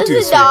Bluetooth listen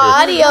to speaker.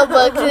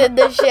 audiobooks in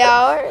the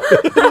shower.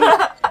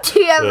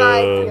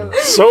 TMI.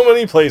 So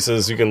many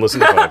places you can listen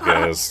to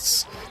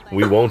podcasts.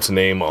 We won't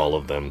name all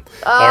of them.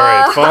 All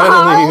right.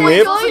 Finally, We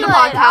Nip. listen to Toilet,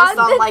 podcasts on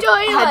on the like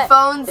toilet.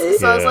 headphones, so I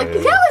was Yeah, like, you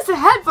yeah. can't listen to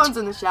headphones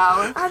in the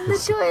shower. On the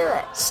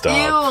toilet. Stop.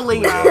 You,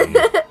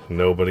 Liam.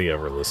 Nobody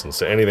ever listens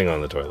to anything on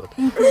the toilet.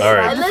 All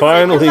right. listen to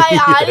Finally, my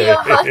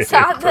audiobooks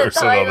on the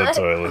person on the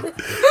toilet.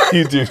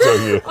 You do,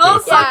 don't you? Well,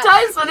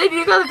 sometimes when I need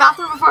to go to the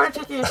bathroom before I'm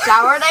taking a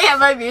shower and I have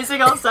my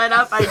music all set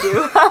up, I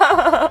do.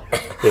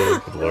 Oh,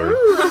 good Lord.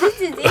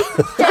 This is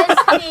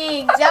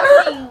interesting.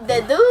 Jumping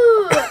the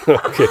door.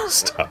 Okay,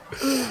 stop.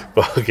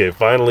 Okay,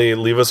 finally,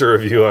 leave us a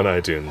review on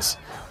iTunes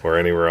or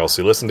anywhere else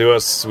you listen to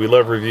us. We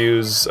love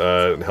reviews.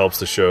 It helps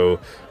the show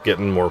get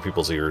in more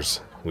people's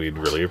ears. We'd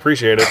really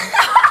appreciate it.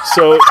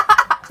 So,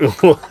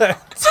 what?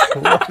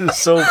 What is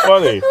so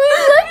funny?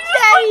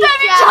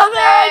 each other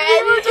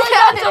and we were trying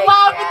not to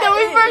laugh, and then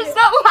we burst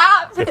out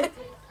laughing.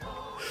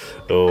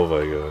 Oh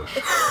my gosh.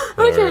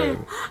 Okay,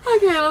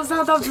 okay, let's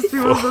not have to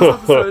do one of those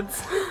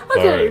episodes.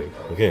 Okay. Alright.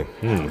 Okay.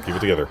 Keep it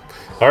together.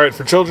 Alright,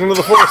 for Children of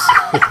the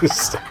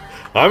Force.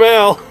 I'm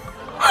Al.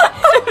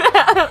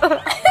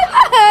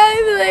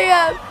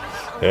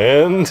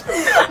 And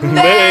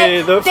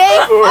may the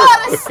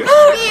Force be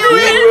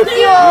with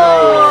you.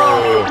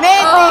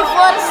 May the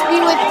force be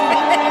with you.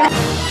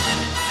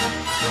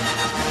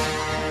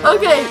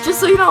 Okay, just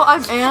so you know,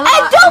 I'm Anna.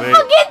 And don't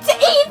forget to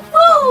eat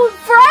food,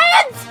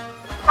 friends.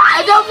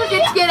 And don't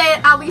forget to get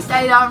at least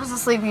 8 hours of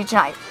sleep each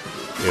night.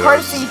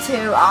 Courtesy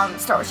to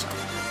Star Wars Show.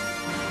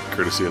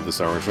 Courtesy of the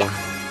Star Wars Show.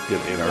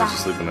 Get 8 hours of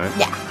sleep a night.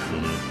 Yeah.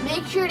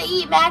 Make sure to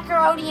eat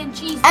macaroni and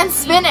cheese. And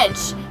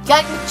spinach. You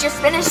gotta eat your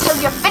spinach till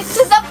you're fit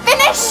to the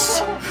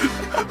finish.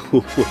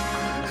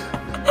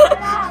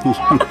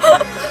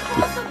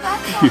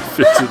 You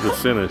fit to the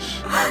finish.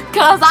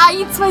 Cause I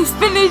eat my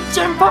spinach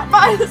and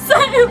Popeye the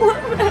Sailor.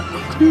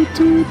 Toot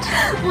toot.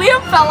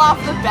 Liam fell off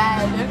the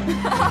bed.